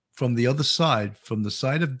screaming from the other side, from the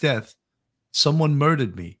side of death, someone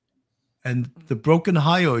murdered me. And the broken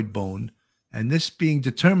hyoid bone, and this being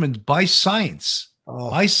determined by science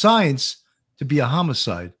to be a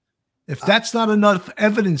homicide. If that's not enough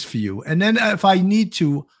evidence for you, and then if I need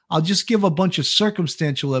to, I'll just give a bunch of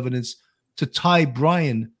circumstantial evidence to tie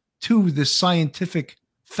Brian to this scientific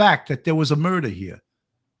fact that there was a murder here.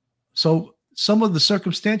 So some of the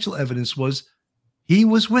circumstantial evidence was he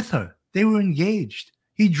was with her. They were engaged.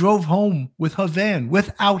 He drove home with her van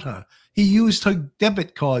without her. He used her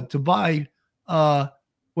debit card to buy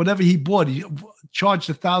whatever he bought. He charged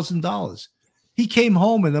 $1,000. He came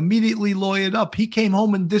home and immediately lawyered up. He came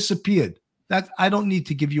home and disappeared. That I don't need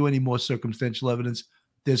to give you any more circumstantial evidence.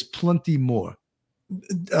 There's plenty more.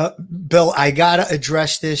 Bill, I got to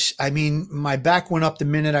address this. I mean, my back went up the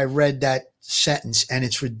minute I read that sentence, and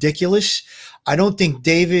it's ridiculous. I don't think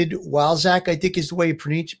David Walczak, I think is the way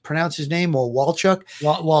you pronounce his name, or Walchuk.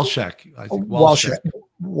 Walczak. I think Walczak.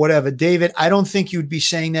 Whatever. David, I don't think you'd be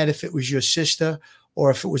saying that if it was your sister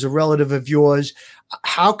or if it was a relative of yours.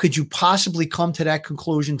 How could you possibly come to that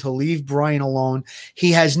conclusion to leave Brian alone?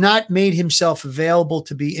 He has not made himself available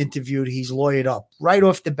to be interviewed. He's lawyered up right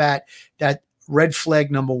off the bat. That red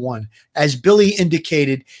flag number one. As Billy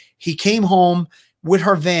indicated, he came home with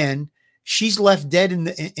her van. She's left dead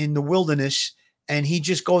in the wilderness, and he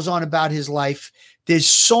just goes on about his life. There's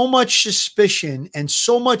so much suspicion and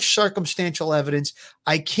so much circumstantial evidence.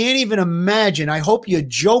 I can't even imagine. I hope you're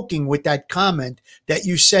joking with that comment that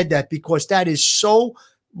you said that, because that is so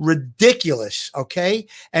ridiculous. Okay.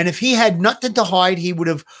 And if he had nothing to hide, he would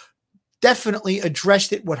have definitely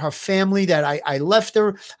addressed it with her family, that I left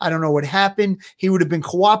her. I don't know what happened. He would have been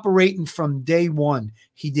cooperating from day one.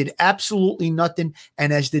 He did absolutely nothing.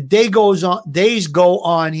 And as the days go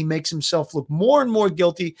on, he makes himself look more and more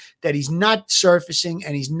guilty that he's not surfacing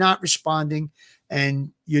and he's not responding.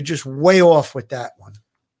 And you're just way off with that one.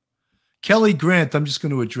 Kelly Grant, I'm just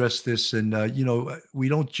going to address this. And, we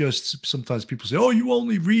don't just, sometimes people say, oh, you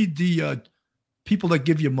only read the people that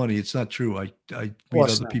give you money. It's not true. I read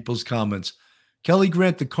other people's comments. Kelly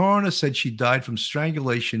Grant, the coroner said she died from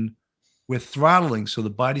strangulation with throttling, so the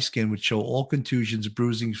body scan would show all contusions,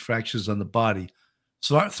 bruising, fractures on the body.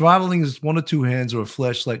 So throttling is one or two hands or a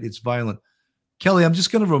flashlight. It's violent. Kelly, I'm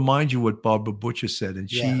just going to remind you what Barbara Butcher said. And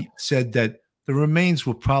she said that the remains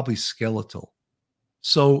were probably skeletal.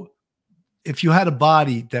 So if you had a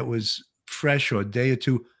body that was fresh or a day or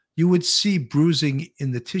two, you would see bruising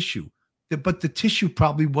in the tissue. But the tissue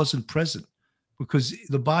probably wasn't present because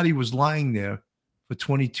the body was lying there for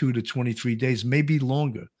 22 to 23 days, maybe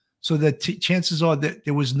longer. So that chances are that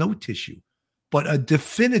there was no tissue. But a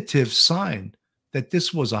definitive sign that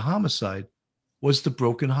this was a homicide was the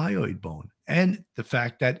broken hyoid bone and the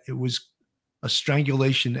fact that it was a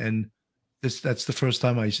strangulation. And that's the first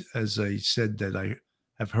time as I said, that I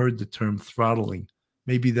have heard the term throttling.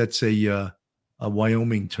 Maybe that's a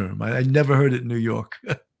Wyoming term. I never heard it in New York.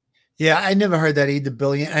 Yeah, I never heard that either,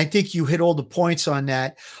 Billy. And I think you hit all the points on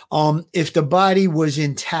that. If the body was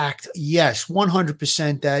intact, yes,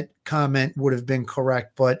 100% that comment would have been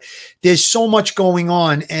correct. But there's so much going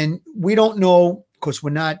on, and we don't know, because we're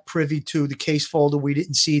not privy to the case folder. We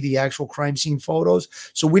didn't see the actual crime scene photos,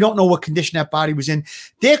 so we don't know what condition that body was in.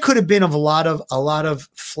 There could have been a lot of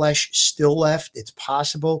flesh still left. It's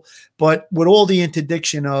possible, but with all the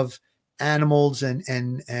interdiction of animals and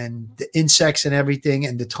the insects and everything,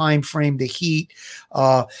 and the time frame, the heat.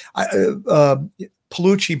 Palucci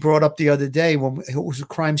brought up the other day when it was a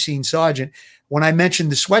crime scene sergeant. When I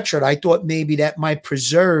mentioned the sweatshirt, I thought maybe that might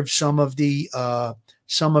preserve some of the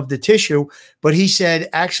tissue, but he said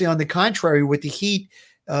actually, on the contrary, with the heat,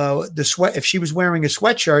 the sweat. If she was wearing a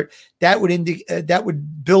sweatshirt, that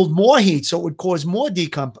would build more heat, so it would cause more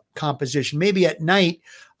decomposition. Maybe at night,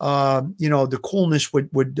 the coolness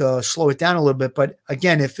would slow it down a little bit. But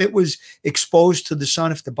again, if it was exposed to the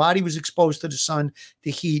sun, if the body was exposed to the sun,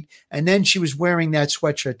 the heat, and then she was wearing that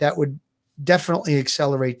sweatshirt, that would definitely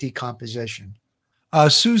accelerate decomposition.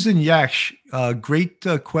 Susan Yaksh, great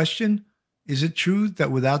question. Is it true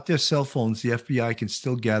that without their cell phones, the FBI can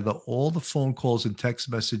still gather all the phone calls and text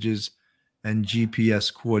messages and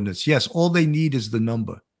GPS coordinates? Yes, all they need is the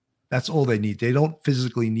number. That's all they need. They don't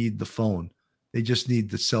physically need the phone. They just need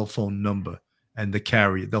the cell phone number and the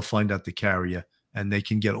carrier. They'll find out the carrier, and they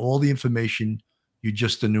can get all the information you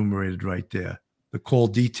just enumerated right there. The call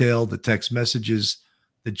detail, the text messages,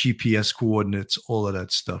 the GPS coordinates, all of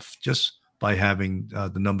that stuff, just by having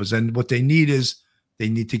the numbers. And what they need is they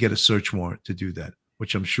need to get a search warrant to do that,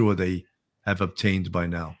 which I'm sure they have obtained by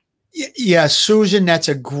now. Yeah, Susan, that's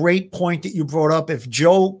a great point that you brought up. If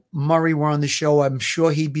Joe Murray were on the show, I'm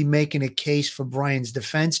sure he'd be making a case for Brian's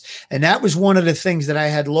defense. And that was one of the things that I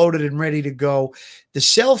had loaded and ready to go. The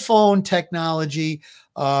cell phone technology,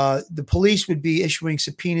 the police would be issuing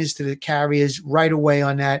subpoenas to the carriers right away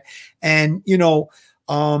on that. And,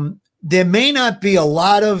 there may not be a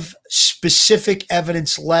lot of specific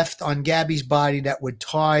evidence left on Gabby's body that would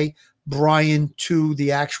tie Brian to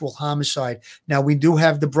the actual homicide. Now, we do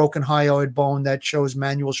have the broken hyoid bone that shows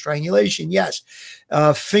manual strangulation. Yes.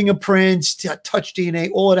 Fingerprints, touch DNA,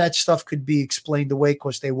 all of that stuff could be explained away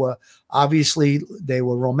because they were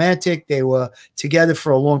romantic. They were together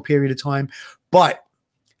for a long period of time. But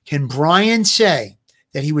can Brian say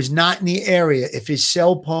that he was not in the area if his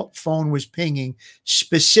cell phone was pinging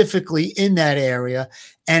specifically in that area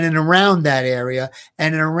and in around that area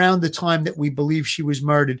and in around the time that we believe she was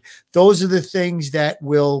murdered? Those are the things that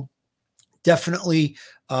will definitely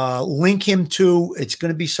link him to. It's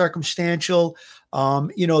going to be circumstantial.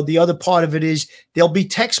 The other part of it is there'll be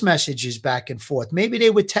text messages back and forth. Maybe they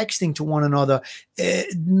were texting to one another.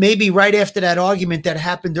 Maybe right after that argument that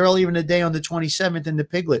happened earlier in the day on the 27th in the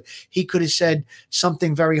Piglet, he could have said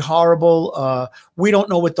something very horrible. We don't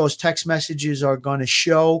know what those text messages are going to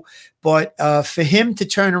show, but for him to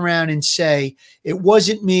turn around and say, it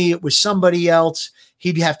wasn't me, it was somebody else,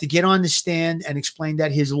 he'd have to get on the stand and explain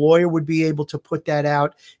that. His lawyer would be able to put that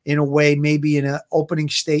out in a way, maybe in an opening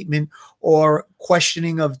statement or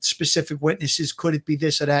questioning of specific witnesses. Could it be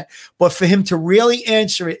this or that? But for him to really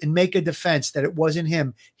answer it and make a defense that it wasn't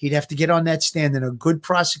him, he'd have to get on that stand, and a good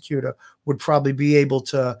prosecutor would probably be able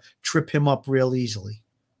to trip him up real easily.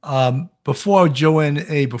 Before Joanne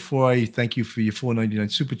A, before I thank you for your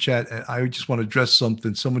 $4.99 super chat, I just want to address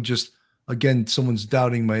something. Someone's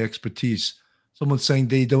doubting my expertise. Someone's saying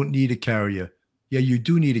they don't need a carrier. Yeah, you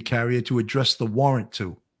do need a carrier to address the warrant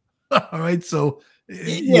to. All right. So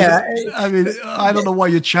yeah, I mean, I don't know why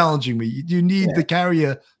you're challenging me. You need the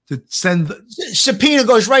carrier to send subpoena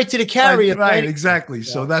goes right to the carrier. Right, exactly. Yeah.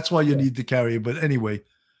 So that's why you need the carrier. But anyway,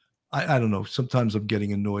 I don't know. Sometimes I'm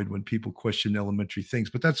getting annoyed when people question elementary things,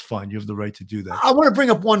 but that's fine. You have the right to do that. I want to bring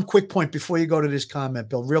up one quick point before you go to this comment,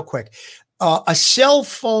 Bill, real quick. A cell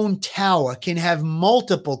phone tower can have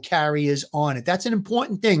multiple carriers on it. That's an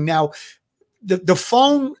important thing. Now, the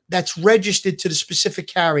phone that's registered to the specific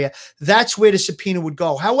carrier, that's where the subpoena would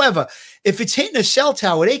go. However, if it's hitting a cell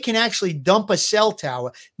tower, they can actually dump a cell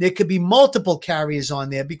tower. There could be multiple carriers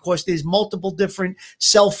on there because there's multiple different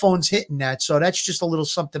cell phones hitting that. So that's just a little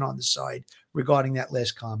something on the side regarding that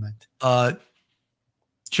last comment.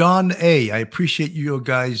 John A., I appreciate you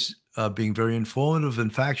guys being very informative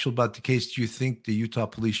and factual about the case. Do you think the Utah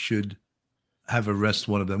police should have arrested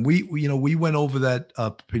one of them? We went over that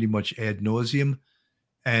pretty much ad nauseum,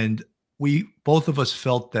 and both of us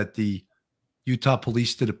felt that the Utah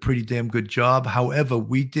police did a pretty damn good job. However,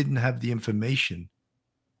 we didn't have the information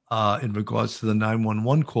in regards to the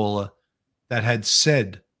 911 caller that had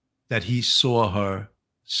said that he saw her.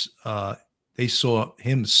 They saw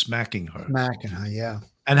him smacking her. Yeah.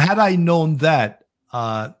 And had I known that,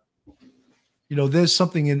 there's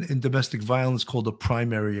something in domestic violence called a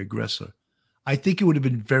primary aggressor. I think it would have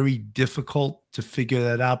been very difficult to figure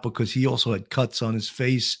that out because he also had cuts on his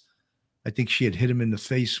face. I think she had hit him in the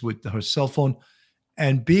face with her cell phone.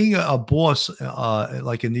 And being a boss,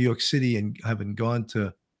 like in New York City, and having gone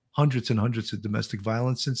to hundreds and hundreds of domestic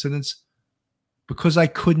violence incidents, because I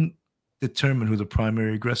couldn't determine who the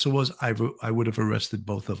primary aggressor was, I would have arrested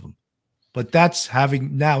both of them. But that's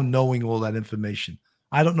knowing all that information.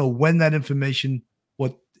 I don't know when that information,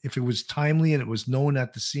 if it was timely and it was known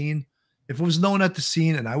at the scene. If it was known at the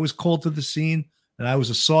scene and I was called to the scene and I was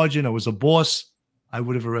a sergeant, I was a boss, I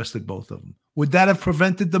would have arrested both of them. Would that have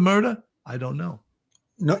prevented the murder? I don't know.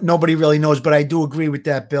 No, nobody really knows, but I do agree with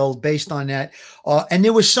that, Bill, based on that. And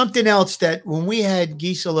there was something else that when we had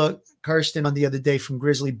Gisela Kirsten on the other day from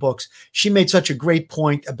Grizzly Books, she made such a great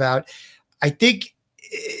point about, I think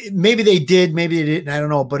maybe they did, maybe they didn't, I don't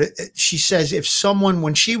know. But she says if someone,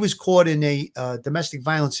 when she was caught in a domestic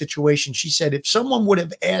violence situation, she said, if someone would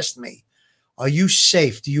have asked me, are you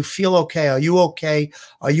safe? Do you feel okay? Are you okay?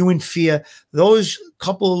 Are you in fear? Those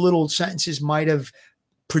couple of little sentences might have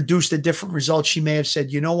produced a different result. She may have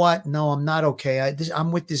said, you know what? No, I'm not okay.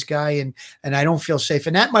 I'm with this guy and I don't feel safe.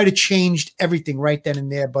 And that might have changed everything right then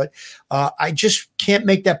and there. But I just can't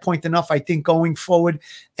make that point enough. I think going forward,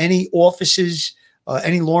 any officers,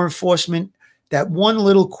 any law enforcement, that one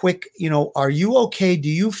little quick, are you okay? Do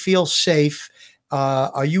you feel safe?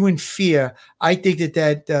 Are you in fear? I think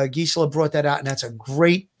that Gisela brought that out, and that's a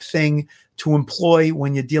great thing to employ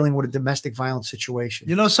when you're dealing with a domestic violence situation.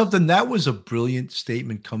 You know something? That was a brilliant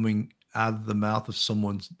statement coming out of the mouth of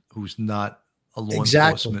someone who's not a law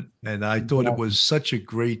enforcement. And I thought it was such a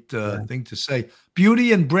great thing to say.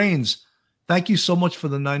 Beauty and Brains, thank you so much for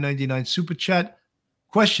the $9.99 super chat.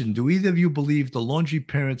 Question, do either of you believe the Laundrie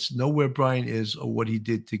parents know where Brian is or what he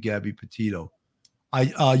did to Gabby Petito?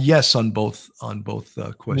 Yes, on both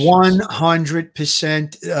questions.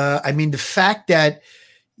 100%. I mean, the fact that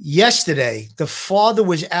yesterday the father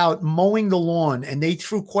was out mowing the lawn and they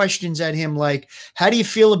threw questions at him like, how do you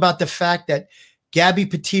feel about the fact that Gabby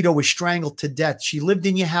Petito was strangled to death? She lived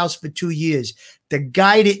in your house for 2 years. The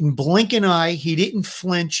guy didn't blink an eye. He didn't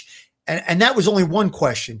flinch. And that was only one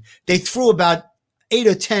question. They threw about 8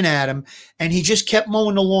 or 10 at him, and he just kept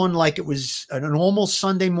mowing the lawn like it was a normal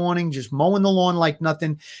Sunday morning, just mowing the lawn like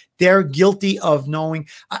nothing. They're guilty of knowing.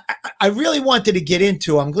 I really wanted to get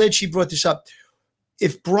into, I'm glad she brought this up.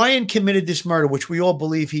 If Brian committed this murder, which we all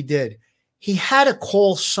believe he did, he had to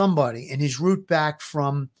call somebody in his route back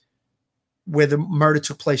from where the murder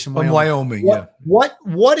took place in Wyoming.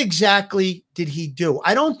 What exactly did he do?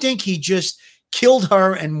 I don't think he just killed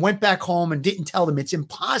her and went back home and didn't tell them. It's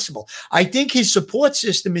impossible. I think his support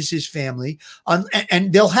system is his family,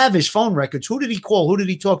 and they'll have his phone records. Who did he call? Who did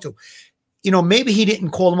he talk to? Maybe he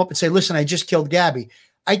didn't call them up and say, listen, I just killed Gabby.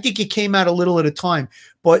 I think it came out a little at a time.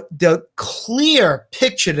 But the clear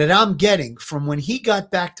picture that I'm getting from when he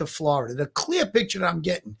got back to Florida, the clear picture that I'm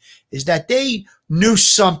getting is that they knew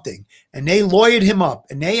something and they lawyered him up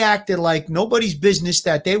and they acted like nobody's business,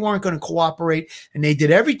 that they weren't going to cooperate, and they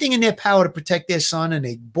did everything in their power to protect their son, and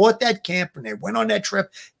they bought that camp and they went on that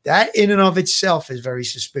trip. That in and of itself is very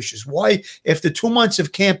suspicious. Why, after 2 months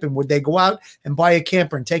of camping, would they go out and buy a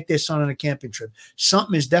camper and take their son on a camping trip?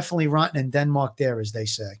 Something is definitely rotten in Denmark there, as they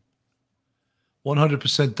say.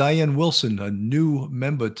 100%. Diane Wilson, a new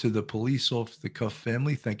member to the Police Off the Cuff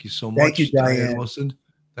family. Thank you so much. Thank you, Diane Wilson.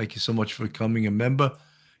 Thank you so much for becoming a member.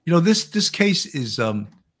 You know, this case is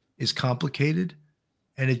complicated,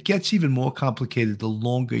 and it gets even more complicated the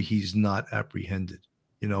longer he's not apprehended.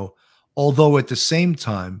 You know, although at the same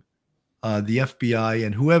time, the FBI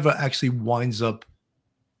and whoever actually winds up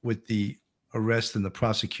with the arrest and the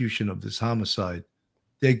prosecution of this homicide,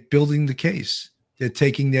 they're building the case. They're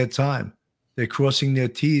taking their time. They're crossing their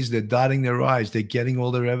T's. They're dotting their I's. They're getting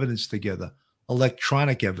all their evidence together,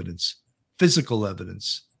 electronic evidence, physical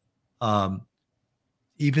evidence,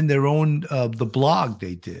 even their own, the blog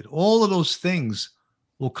they did. All of those things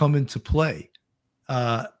will come into play.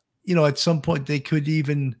 You know, at some point they could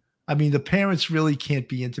even, I mean, the parents really can't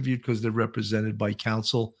be interviewed because they're represented by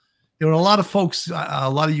counsel. You know, a lot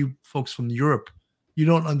of you folks from Europe, you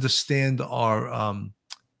don't understand our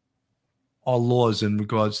laws in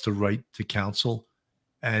regards to right to counsel.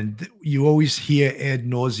 And you always hear ad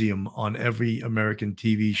nauseum on every American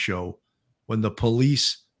TV show when the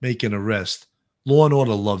police make an arrest. Law and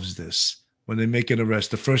Order loves this. When they make an arrest,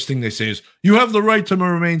 the first thing they say is, you have the right to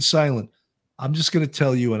remain silent. I'm just going to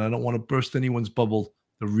tell you, and I don't want to burst anyone's bubble,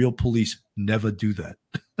 the real police never do that.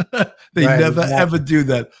 They never, ever do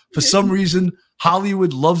that. For some reason,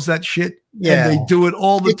 Hollywood loves that shit. Yeah. And they do it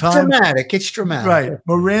all the time. It's dramatic. Right.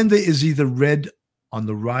 Miranda is either read on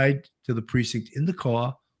the ride to the precinct in the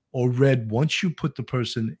car or read once you put the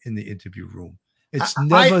person in the interview room. It's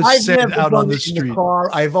never said out on the street. In the car.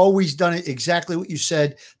 I've always done it exactly what you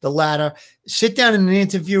said, the latter. Sit down in an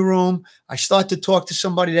interview room. I start to talk to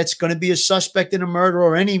somebody that's going to be a suspect in a murder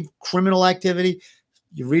or any criminal activity.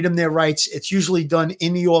 You read them their rights. It's usually done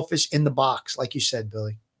in the office, in the box, like you said,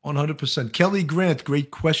 Billy. 100%. Kelly Grant,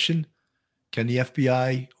 great question. Can the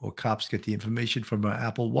FBI or cops get the information from our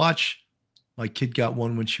Apple Watch? My kid got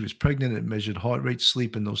one when she was pregnant. It measured heart rate,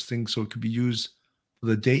 sleep, and those things, so it could be used for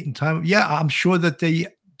the date and time. Yeah, I'm sure that they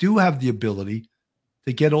do have the ability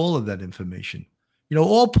to get all of that information. You know,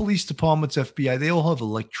 all police departments, FBI, they all have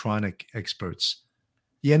electronic experts.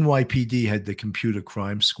 The NYPD had the computer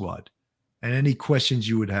crime squad. And any questions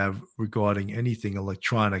you would have regarding anything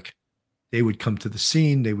electronic, they would come to the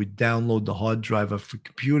scene. They would download the hard drive of the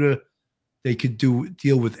computer. They could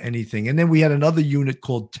deal with anything. And then we had another unit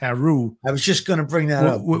called TARU. I was just going to bring that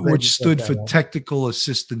up. Which stood for Technical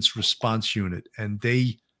Assistance Response Unit. And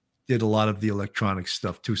they did a lot of the electronic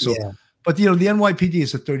stuff too. So, yeah. But, you know, the NYPD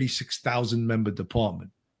is a 36,000 member department.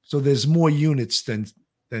 So there's more units than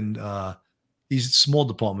these small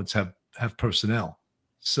departments have personnel.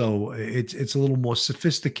 So it's a little more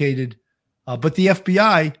sophisticated. But the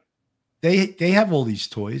FBI, they have all these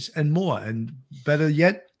toys and more. And better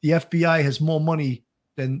yet, the FBI has more money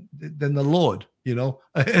than the Lord, you know,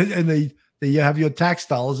 and they have your tax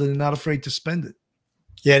dollars and they're not afraid to spend it.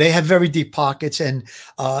 Yeah, they have very deep pockets, and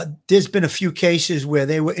there's been a few cases where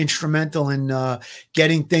they were instrumental in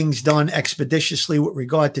getting things done expeditiously with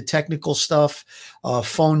regard to technical stuff,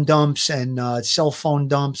 phone dumps and cell phone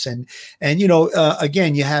dumps, and you know,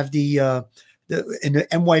 again, you have in the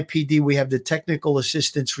NYPD, we have the Technical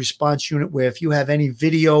Assistance Response Unit, where if you have any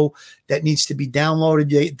video that needs to be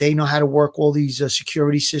downloaded, they know how to work all these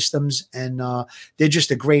security systems, and they're just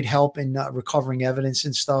a great help in recovering evidence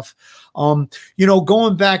and stuff. You know,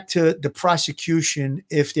 going back to the prosecution,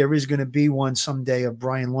 if there is going to be one someday of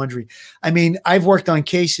Brian Laundrie, I mean, I've worked on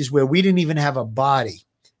cases where we didn't even have a body,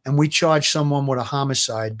 and we charged someone with a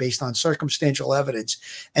homicide based on circumstantial evidence,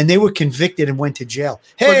 and they were convicted and went to jail.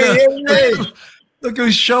 Hey, look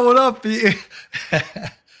who's showing up.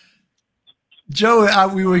 Joe,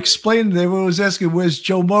 we were explaining, they was asking, where's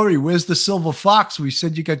Joe Murray? Where's the Silver Fox? We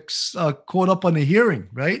said you got caught up on the hearing,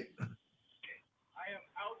 right? I am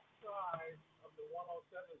outside of the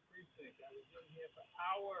 107 precinct. I was in here for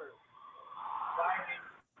hours fighting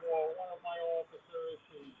for one of my officers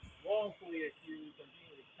who's wrongfully accused of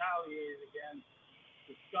being retaliated against.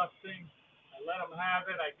 Disgusting. I let him have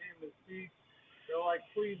it. I gave him his seat. They're like,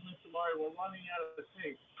 please, Mr. Murray, we're running out of the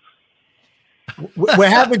tape. We're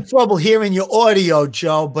having trouble hearing your audio,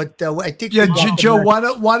 Joe, but I think Joe,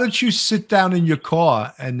 why don't you sit down in your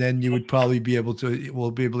car, and then you would probably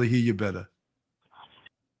we'll be able to hear you better.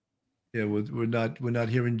 Yeah, we're not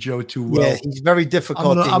hearing Joe too well. Yeah, he's very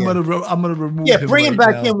difficult. I'm gonna remove yeah, him. bring him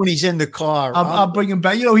right back now. in when he's in the car. I'll bring him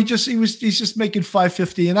back. You know, he's just making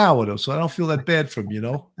 $5.50 an hour though, so I don't feel that bad for him. You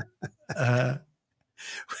know.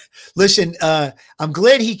 Listen, I'm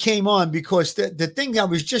glad he came on because the thing I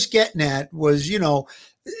was just getting at was, you know,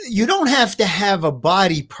 you don't have to have a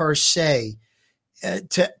body per se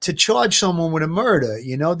to charge someone with a murder.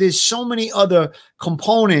 You know, there's so many other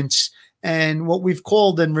components and what we've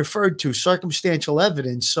called and referred to circumstantial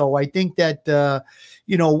evidence. So I think that,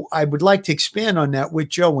 you know, I would like to expand on that with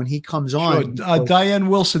Joe when he comes on. Sure. Diane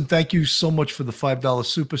Wilson, thank you so much for the $5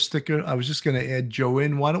 super sticker. I was just going to add Joe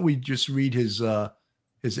in. Why don't we just read his ad?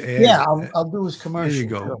 Yeah, I'll do his commercial. There you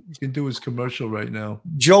go. Sure. You can do his commercial right now.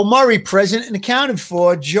 Joe Murray, present and accounted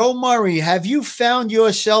for. Joe Murray, have you found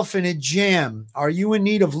yourself in a jam? Are you in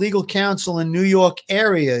need of legal counsel in New York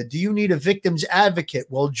area? Do you need a victim's advocate?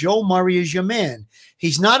 Well, Joe Murray is your man.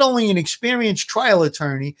 He's not only an experienced trial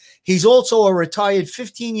attorney, he's also a retired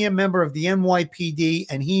 15-year member of the NYPD,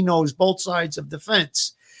 and he knows both sides of the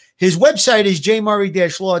fence. His website is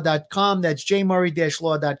jmurray-law.com. That's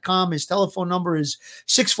jmurray-law.com. His telephone number is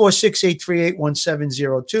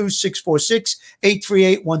 646-838-1702,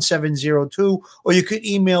 646-838-1702. Or you could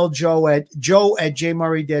email Joe at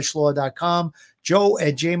jmurray-law.com,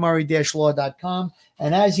 joe@jmurray-law.com.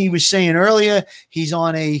 And as he was saying earlier, he's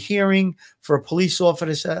on a hearing for a police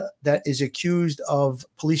officer that is accused of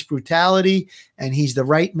police brutality, and he's the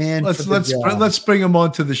right man. Let's bring him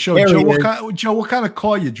on to the show. Joe, what kind of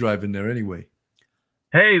car you driving there anyway?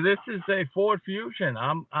 Hey, this is a Ford Fusion.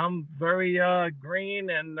 I'm very green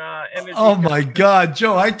and energy. Oh my God,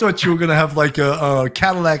 Joe! I thought you were gonna have like a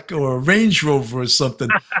Cadillac or a Range Rover or something.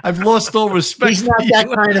 I've lost all respect. He's not that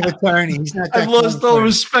kind of attorney. He's not. I've lost all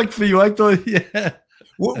respect for you. I thought, yeah.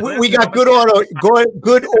 We got good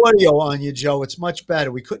audio on you, Joe. It's much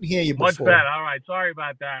better. We couldn't hear you before. Much better. All right. Sorry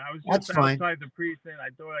about that. I was just fine. outside the precinct. I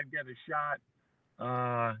thought I'd get a shot.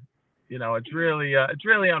 You know, it's really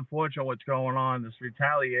unfortunate what's going on, this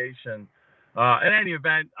retaliation. In any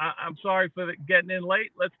event, I'm sorry for getting in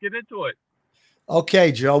late. Let's get into it.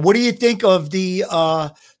 Okay, Joe. What do you think of the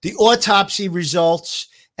autopsy results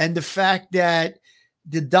and the fact that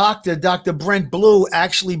the doctor, Dr. Brent Blue,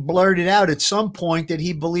 actually blurted out at some point that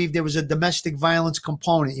he believed there was a domestic violence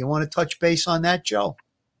component? You want to touch base on that, Joe?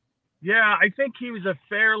 Yeah, I think he was a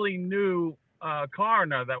fairly new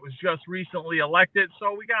coroner that was just recently elected,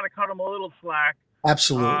 so we got to cut him a little slack.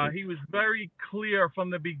 Absolutely. He was very clear from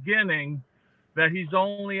the beginning that he's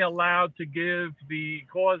only allowed to give the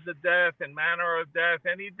cause of death and manner of death,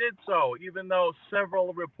 and he did so, even though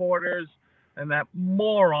several reporters and that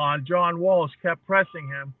moron, John Walsh, kept pressing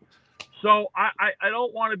him. So I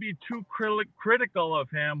don't want to be too critical of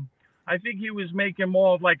him. I think he was making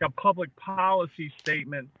more of like a public policy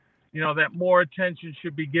statement, you know, that more attention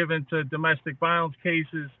should be given to domestic violence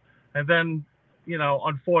cases, and then, you know,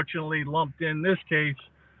 unfortunately lumped in this case.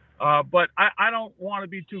 But I don't want to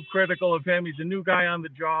be too critical of him. He's a new guy on the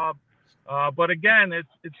job. But again, it's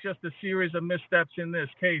just a series of missteps in this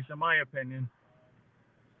case, in my opinion.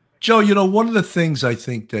 Joe, you know, one of the things I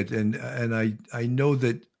think that, and I know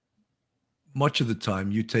that much of the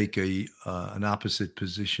time you take an opposite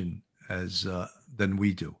position than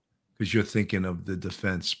we do, because you're thinking of the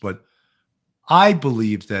defense. But I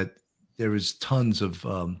believe that there is tons of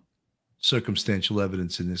circumstantial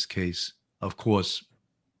evidence in this case, of course,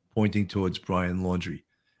 pointing towards Brian Laundrie.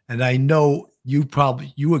 And I know you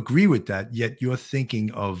agree with that, yet you're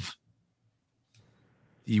thinking of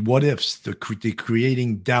the what ifs, the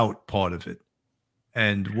creating doubt part of it.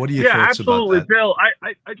 And what are your thoughts absolutely, about that? Bill.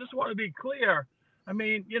 I just want to be clear. I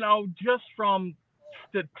mean, you know, just from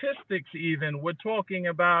statistics even, we're talking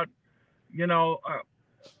about, you know, a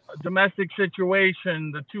domestic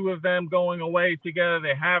situation, the two of them going away together,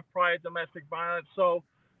 they have prior domestic violence. So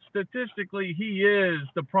statistically, he is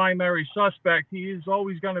the primary suspect. He is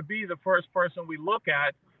always going to be the first person we look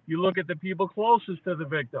at. You look at the people closest to the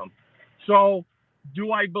victim. So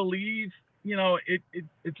do I believe, you know,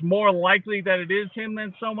 it's more likely that it is him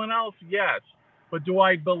than someone else? Yes. But do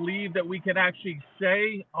I believe that we can actually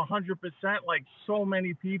say 100%, like so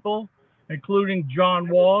many people, including John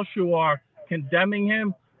Walsh, who are condemning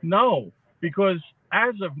him? No, because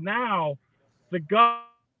as of now, the government.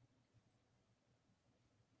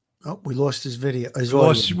 Oh, we lost his video.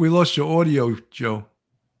 We lost your audio, Joe.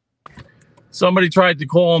 Somebody tried to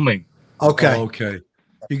call me. Okay. Oh, okay.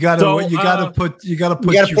 You gotta put your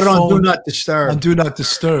it on Do Not Disturb. On Do Not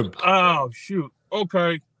Disturb. Oh shoot.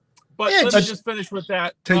 Okay. But let me just finish with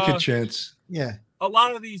that. Take a chance. Yeah. A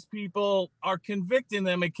lot of these people are convicting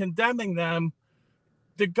them and condemning them.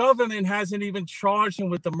 the government hasn't even charged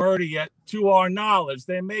him with the murder yet, to our knowledge.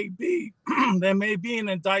 There may be an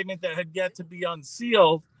indictment that had yet to be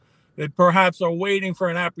unsealed that perhaps are waiting for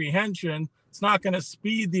an apprehension. It's not going to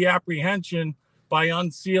speed the apprehension by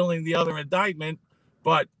unsealing the other indictment,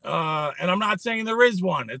 but and I'm not saying there is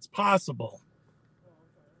one. It's possible.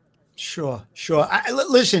 Sure.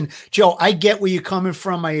 Listen, Joe, I get where you're coming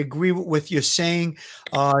from. I agree with what you're saying.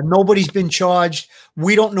 Nobody's been charged.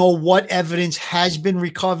 We don't know what evidence has been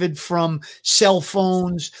recovered from cell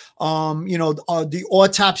phones. The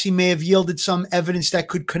autopsy may have yielded some evidence that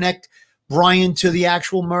could connect Brian to the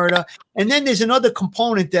actual murder. And then there's another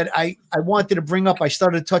component that I wanted to bring up. I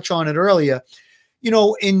started to touch on it earlier.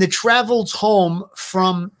 In the travels home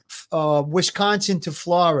from Wisconsin to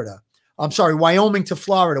Florida, Wyoming to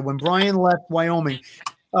Florida, when Brian left Wyoming,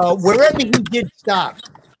 wherever he did stop,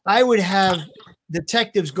 I would have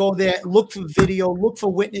detectives go there, look for video, look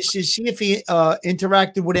for witnesses, see if he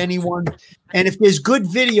interacted with anyone. And if there's good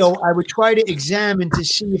video, I would try to examine to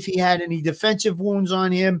see if he had any defensive wounds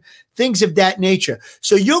on him, things of that nature.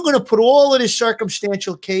 So you're going to put all of this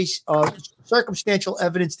circumstantial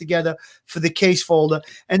evidence together for the case folder.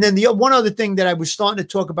 And then the one other thing that I was starting to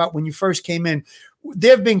talk about when you first came in,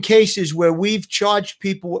 there have been cases where we've charged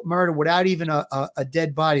people with murder without even a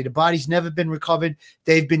dead body. The body's never been recovered.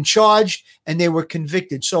 They've been charged and they were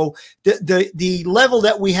convicted. So the level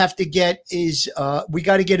that we have to get is we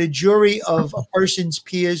got to get a jury of a person's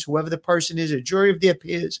peers, whoever the person is, a jury of their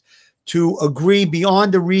peers, to agree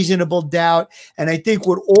beyond a reasonable doubt. And I think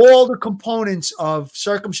with all the components of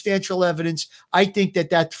circumstantial evidence, I think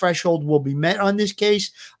that threshold will be met on this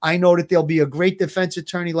case. I know that there'll be a great defense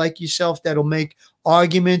attorney like yourself that'll make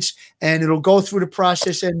arguments and it'll go through the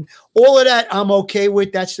process, and all of that I'm okay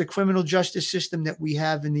with. That's the criminal justice system that we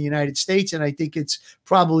have in the United States. And I think it's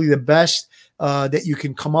probably the best that you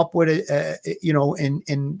can come up with,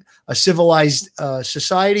 in a civilized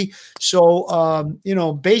society. So,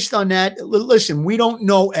 based on that, listen, we don't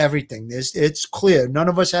know everything. It's clear. None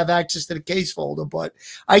of us have access to the case folder, but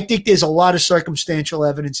I think there's a lot of circumstantial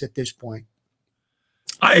evidence at this point.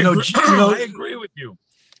 I agree with you.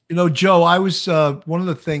 Joe, I was one of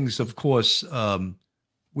the things, of course,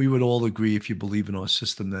 we would all agree, if you believe in our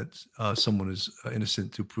system, that someone is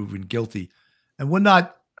innocent to proven guilty. And we're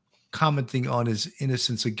not commenting on his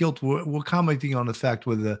innocence or guilt. We're commenting on the fact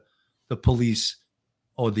whether the police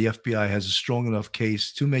or the FBI has a strong enough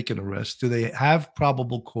case to make an arrest. Do they have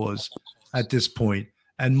probable cause at this point?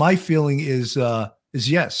 And my feeling is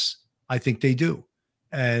yes, I think they do.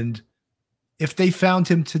 And if they found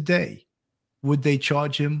him today, would they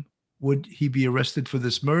charge him? Would he be arrested for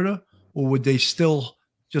this murder? Or would they still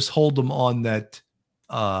just hold him on that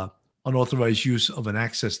unauthorized use of an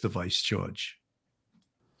access device charge?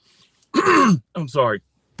 I'm sorry.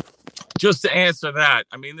 Just to answer that,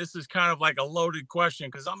 I mean, this is kind of like a loaded question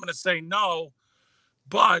because I'm going to say no,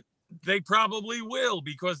 but they probably will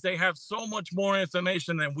because they have so much more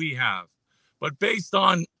information than we have. But based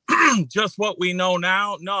on just what we know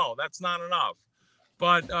now, no, that's not enough.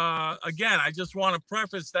 But again, I just want to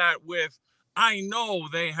preface that with, I know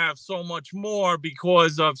they have so much more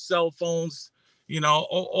because of cell phones,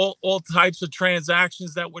 all types of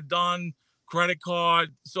transactions that were done, credit card.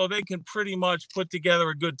 So they can pretty much put together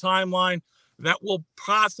a good timeline that will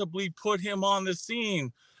possibly put him on the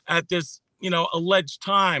scene at this, alleged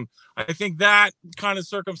time. I think that kind of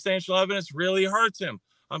circumstantial evidence really hurts him.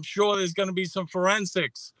 I'm sure there's going to be some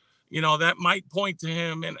forensics, that might point to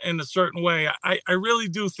him in a certain way. I really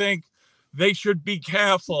do think they should be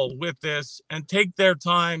careful with this and take their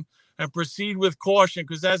time and proceed with caution.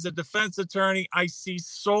 Because as a defense attorney, I see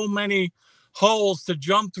so many holes to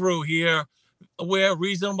jump through here where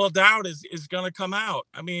reasonable doubt is going to come out.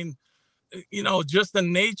 I mean, just the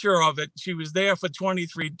nature of it. She was there for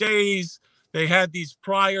 23 days. They had these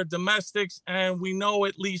prior domestics, and we know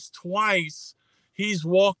at least twice he's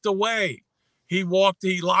walked away. He locked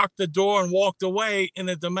the door and walked away in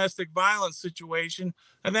a domestic violence situation,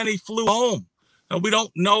 and then he flew home. And we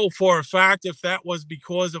don't know for a fact if that was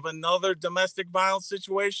because of another domestic violence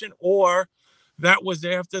situation or that was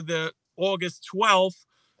after the August 12th.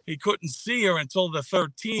 He couldn't see her until the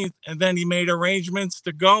 13th, and then he made arrangements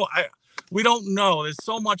to go. We don't know. There's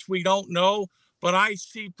so much we don't know, but I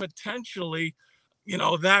see potentially,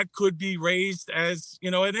 that could be raised as,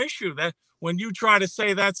 an issue. That when you try to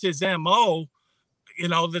say that's his MO,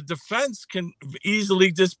 the defense can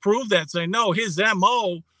easily disprove that. Say, no, his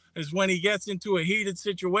MO is when he gets into a heated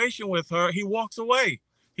situation with her, he walks away.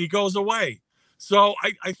 He goes away. So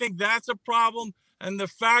I think that's a problem. And the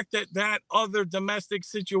fact that other domestic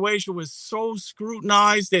situation was so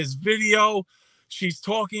scrutinized, there's video, she's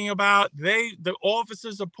talking about. The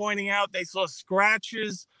officers are pointing out they saw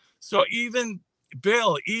scratches. So even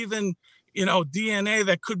Bill, DNA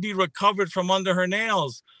that could be recovered from under her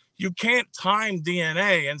nails. You can't time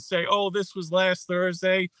DNA and say, oh, this was last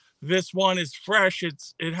Thursday. This one is fresh.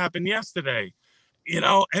 It happened yesterday,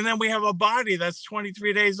 and then we have a body that's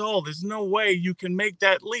 23 days old. There's no way you can make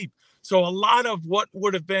that leap. So a lot of what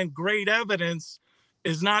would have been great evidence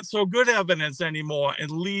is not so good evidence anymore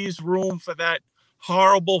and leaves room for that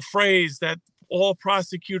horrible phrase that all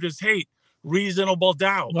prosecutors hate, reasonable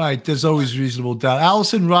doubt. Right. There's always reasonable doubt.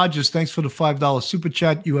 Allison Rogers, thanks for the $5 super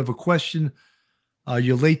chat. You have a question.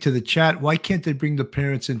 You're late to the chat. Why can't they bring the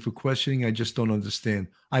parents in for questioning? I just don't understand.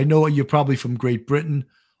 I know you're probably from Great Britain.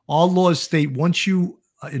 All laws state once you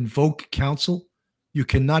invoke counsel, you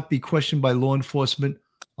cannot be questioned by law enforcement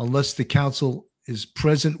unless the counsel is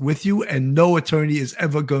present with you, and no attorney is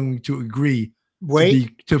ever going to agree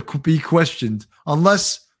to be questioned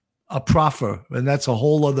unless a proffer, and that's a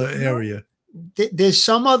whole other area. There's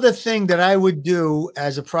some other thing that I would do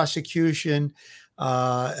as a prosecution,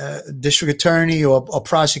 district attorney or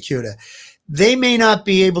prosecutor. They may not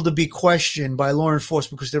be able to be questioned by law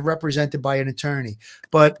enforcement because they're represented by an attorney.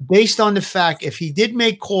 But based on the fact, if he did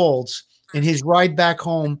make calls in his ride back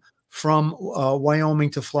home from Wyoming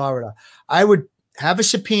to Florida, I would have a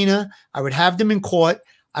subpoena. I would have them in court.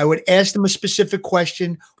 I would ask them a specific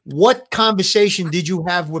question. What conversation did you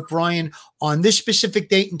have with Brian on this specific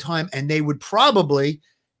date and time? And they would probably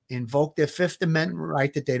invoke their Fifth Amendment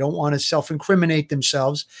right that they don't want to self-incriminate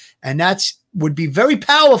themselves. And that's would be very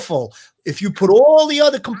powerful if you put all the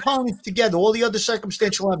other components together, all the other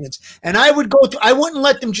circumstantial evidence. And I wouldn't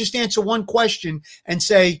let them just answer one question and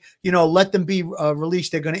say, let them be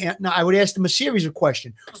released. They're going to, no, I would ask them a series of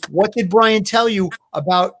questions. What did Brian tell you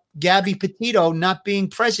about Gabby Petito not being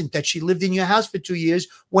present, that she lived in your house for 2 years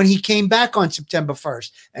when he came back on September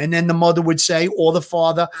 1st? And then the mother would say, or the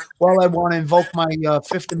father, well, I want to invoke my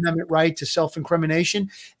Fifth Amendment right to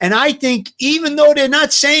self-incrimination. And I think even though they're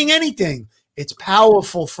not saying anything, it's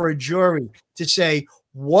powerful for a jury to say,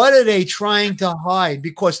 what are they trying to hide?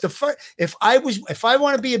 Because if I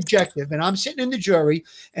want to be objective and I'm sitting in the jury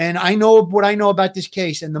and I know what I know about this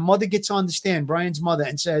case, and the mother gets on the stand, Brian's mother,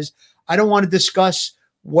 and says, I don't want to discuss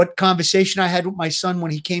what conversation I had with my son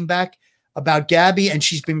when he came back about Gabby, and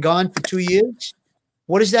she's been gone for 2 years.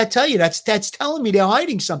 What does that tell you? That's telling me they're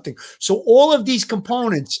hiding something. So all of these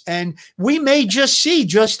components, and we may just see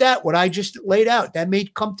just that, what I just laid out, that may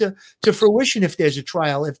come to fruition if there's a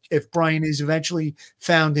trial, if Brian is eventually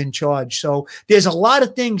found in charge. So there's a lot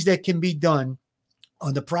of things that can be done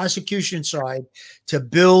on the prosecution side to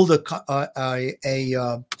build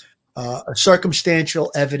a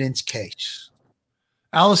circumstantial evidence case.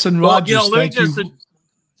 Allison Rogers, thank you.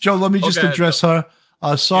 Joe, let me just address her.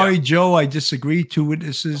 Sorry, yeah. Joe, I disagree. 2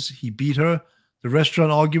 witnesses. He beat her. The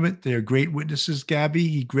restaurant argument, they are great witnesses. Gabby,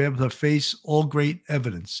 he grabbed her face. All great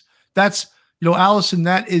evidence. That's, Allison,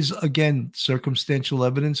 that is, again, circumstantial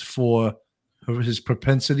evidence for his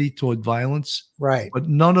propensity toward violence. Right. But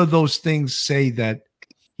none of those things say that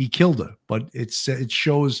he killed her. But it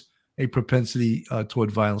shows a propensity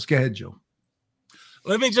toward violence. Go ahead, Joe.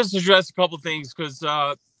 Let me just address a couple of things because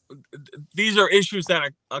these are issues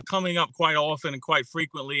that are coming up quite often and quite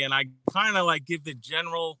frequently. And I kind of give the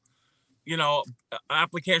general,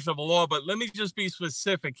 application of a law. But let me just be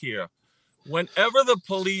specific here. Whenever the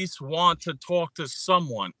police want to talk to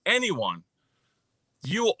someone, anyone,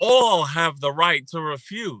 you all have the right to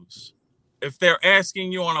refuse if they're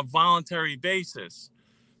asking you on a voluntary basis.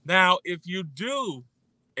 Now, if you do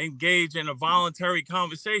engage in a voluntary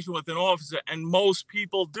conversation with an officer, and most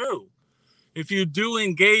people do, if you do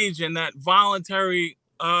engage in that voluntary,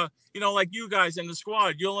 like you guys in the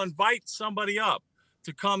squad, you'll invite somebody up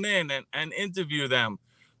to come in and interview them.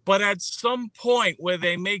 But at some point where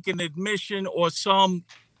they make an admission or some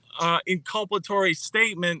inculpatory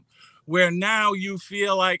statement where now you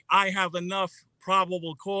feel like I have enough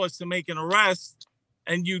probable cause to make an arrest,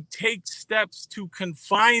 and you take steps to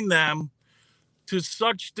confine them to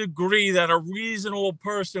such degree that a reasonable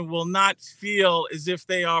person will not feel as if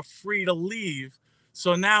they are free to leave.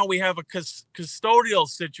 So now we have a custodial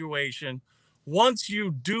situation. Once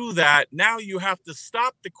you do that, now you have to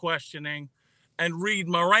stop the questioning and read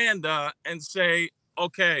Miranda and say,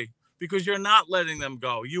 okay, because you're not letting them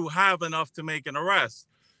go. You have enough to make an arrest.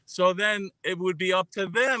 So then it would be up to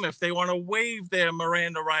them if they want to waive their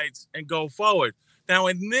Miranda rights and go forward. Now,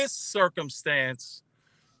 in this circumstance,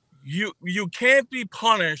 you can't be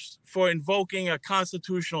punished for invoking a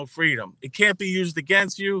constitutional freedom. It can't be used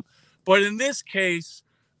against you. But in this case,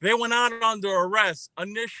 they went out under arrest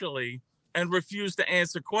initially and refused to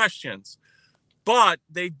answer questions. but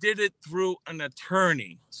they did it through an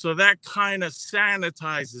attorney. So that kind of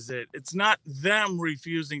sanitizes it. It's not them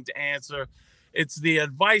refusing to answer. It's the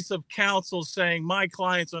advice of counsel saying, my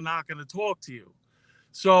clients are not going to talk to you.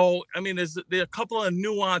 So, I mean, there are a couple of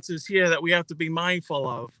nuances here that we have to be mindful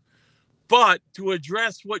of. But to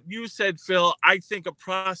address what you said, Phil, I think a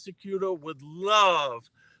prosecutor would love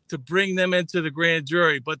to bring them into the grand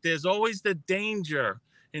jury. But there's always the danger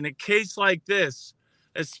in a case like this,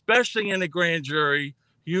 especially in a grand jury.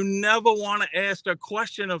 You never want to ask a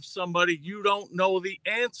question of somebody you don't know the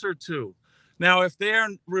answer to. Now, if they're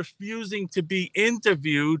refusing to be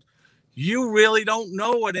interviewed, you really don't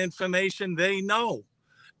know what information they know.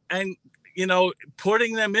 And, you know,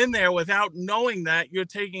 putting them in there without knowing that, you're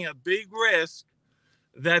taking a big risk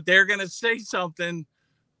that they're going to say something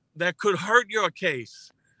that could hurt your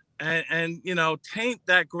case and you know, taint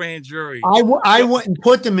that grand jury. I wouldn't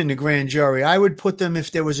put them in the grand jury. I would put them,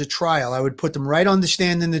 if there was a trial, I would put them right on the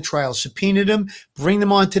stand in the trial, subpoena them, bring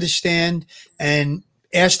them onto the stand, and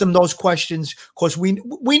ask them those questions, because we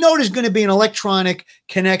know there's going to be an electronic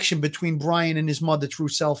connection between Brian and his mother through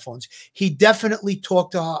cell phones. He definitely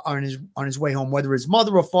talked to her on his way home, whether his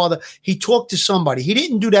mother or father. He talked to somebody. He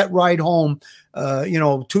didn't do that ride home,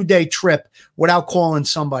 2-day trip without calling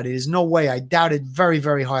somebody. There's no way. I doubt it very,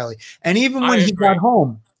 very highly. And even when he got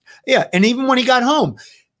home,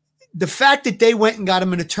 the fact that they went and got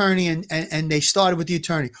him an attorney and they started with the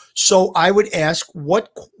attorney. So I would ask,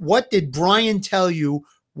 what did Brian tell you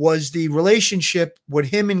was the relationship with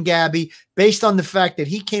him and Gabby, based on the fact that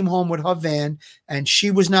he came home with her van and she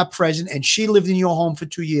was not present and she lived in your home for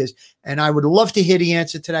 2 years? And I would love to hear the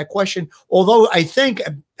answer to that question. Although I think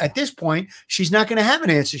at this point, she's not going to have an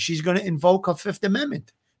answer. She's going to invoke her Fifth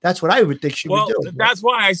Amendment. That's what I would think she would do. That's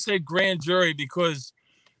why I say grand jury, because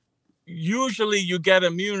usually you get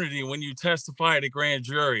immunity when you testify at a grand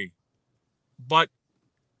jury, but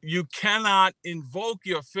you cannot invoke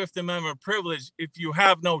your Fifth Amendment privilege if you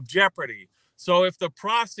have no jeopardy. So if the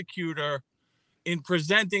prosecutor, in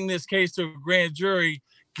presenting this case to a grand jury,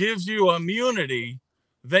 gives you immunity,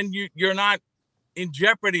 then you're not in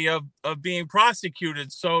jeopardy of being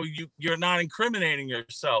prosecuted. So you're not incriminating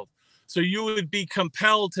yourself. So you would be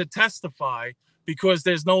compelled to testify because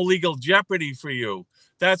there's no legal jeopardy for you.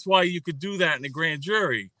 That's why you could do that in a grand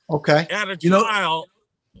jury. Okay. At a trial.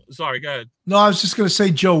 Sorry, go ahead. No, I was just going to say,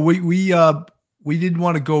 Joe, we didn't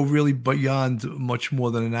want to go really beyond much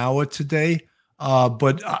more than an hour today.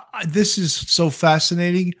 But this is so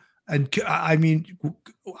fascinating. And I mean,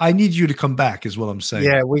 I need you to come back is what I'm saying.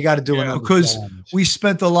 Yeah, we got to do another because we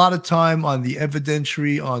spent a lot of time on the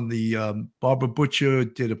evidentiary, on the Barbara Butcher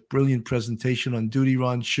did a brilliant presentation on Duty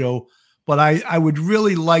Ron's show. But I would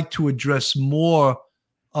really like to address more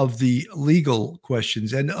of the legal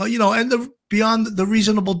questions and, and the beyond the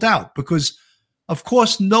reasonable doubt, because of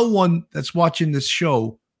course, no one that's watching this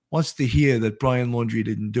show wants to hear that Brian Laundrie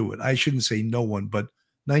didn't do it. I shouldn't say no one, but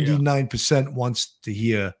 99% wants to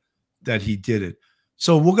hear that he did it.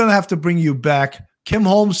 So we're going to have to bring you back. Kim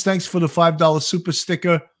Holmes, thanks for the $5 super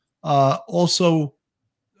sticker. Also,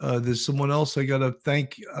 there's someone else I got to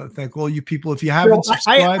thank all you people. If you haven't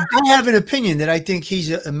subscribed. I have an opinion that I think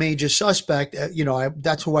he's a major suspect.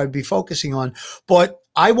 That's who I'd be focusing on. But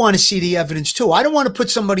I want to see the evidence too. I don't want to put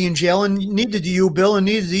somebody in jail, and neither do you, Bill, and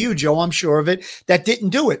neither do you, Joe, I'm sure of it, that didn't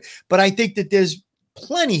do it. But I think that there's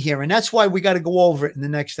plenty here, and that's why we got to go over it in the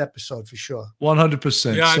next episode for sure.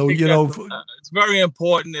 100%. Yeah, so, it's very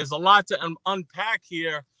important. There's a lot to unpack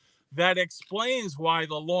here that explains why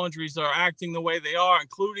the Laundries are acting the way they are,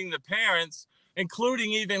 including the parents,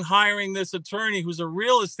 including even hiring this attorney who's a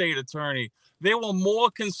real estate attorney. They were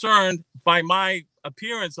more concerned by my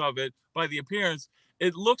appearance of it, by the appearance.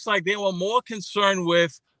 It looks like they were more concerned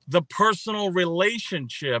with the personal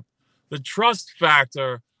relationship, the trust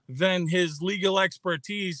factor, than his legal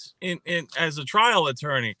expertise in as a trial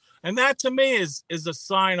attorney. And that to me is a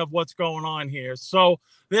sign of what's going on here. So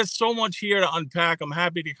there's so much here to unpack. I'm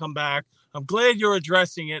happy to come back. I'm glad you're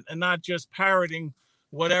addressing it and not just parroting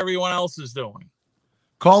what everyone else is doing.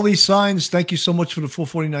 Carly Signs, thank you so much for the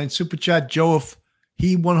 449 super chat. Joe, if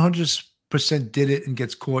he 100% did it and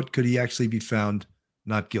gets caught, could he actually be found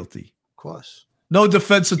not guilty? Of course. No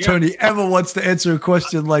defense attorney ever wants to answer a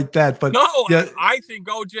question like that. But no, I think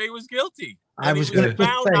OJ was guilty. I was going to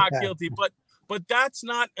found not guilty, but that's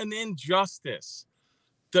not an injustice.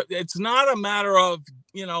 It's not a matter of,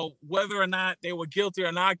 whether or not they were guilty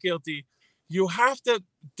or not guilty. You have to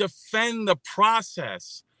defend the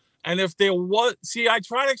process. And if there was, I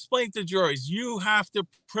try to explain to juries, you have to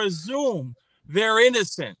presume they're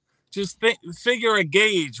innocent. Just figure a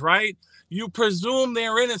gauge, right? You presume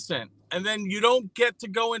they're innocent. and then you don't get to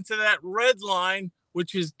go into that red line,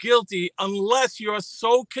 which is guilty, unless you're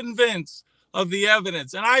so convinced of the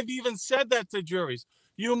evidence. And I've even said that to juries.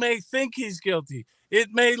 You may think he's guilty. It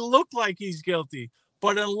may look like he's guilty,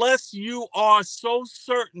 but unless you are so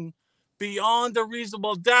certain beyond a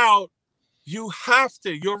reasonable doubt, you have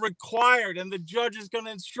to, you're required, and the judge is going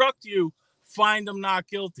to instruct you, find him not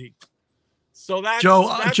guilty. So that's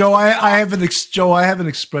Joe, I have an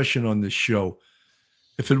expression on this show.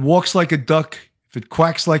 If it walks like a duck, if it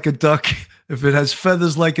quacks like a duck, if it has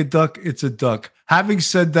feathers like a duck, it's a duck. Having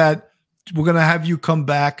said that, we're going to have you come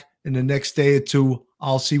back in the next day or two.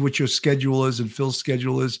 I'll see what your schedule is and Phil's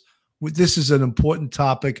schedule is. This is an important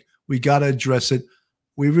topic. We got to address it.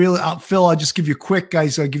 Phil, I'll just give you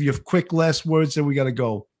I'll give you quick last words, and we got to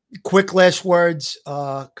go. Quick last words.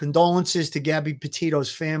 Condolences to Gabby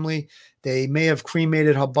Petito's family. They may have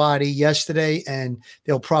cremated her body yesterday, and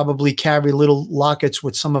they'll probably carry little lockets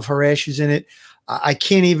with some of her ashes in it. I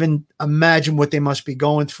can't even imagine what they must be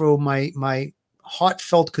going through. My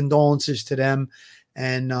heartfelt condolences to them.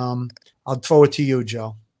 And I'll throw it to you,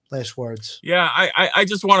 Joe. Last words. Yeah, I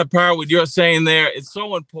just want to pair what you're saying there. It's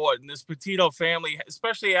so important. This Petito family,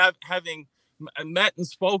 especially having met and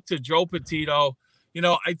spoke to Joe Petito,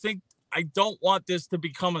 I think I don't want this to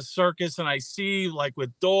become a circus. And I see, like,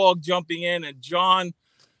 with Dog jumping in and John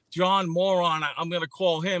Moron, I'm going to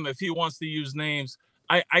call him if he wants to use names.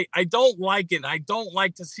 I don't like it. I don't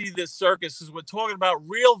like to see this circus, because we're talking about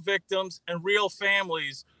real victims and real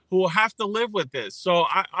families who will have to live with this. So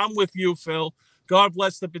I'm with you, Phil. God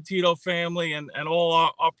bless the Petito family, and all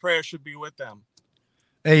our prayers should be with them.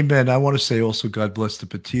 Amen. I want to say also, God bless the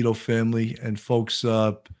Petito family. And folks,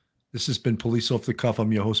 this has been Police Off the Cuff.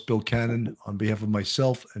 I'm your host, Bill Cannon. On behalf of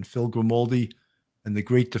myself and Phil Grimaldi and the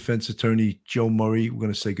great defense attorney, Joe Murray, we're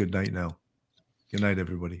going to say good night now. Good night,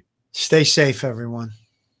 everybody. Stay safe, everyone.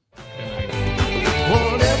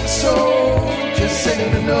 One episode just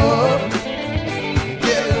ain't enough.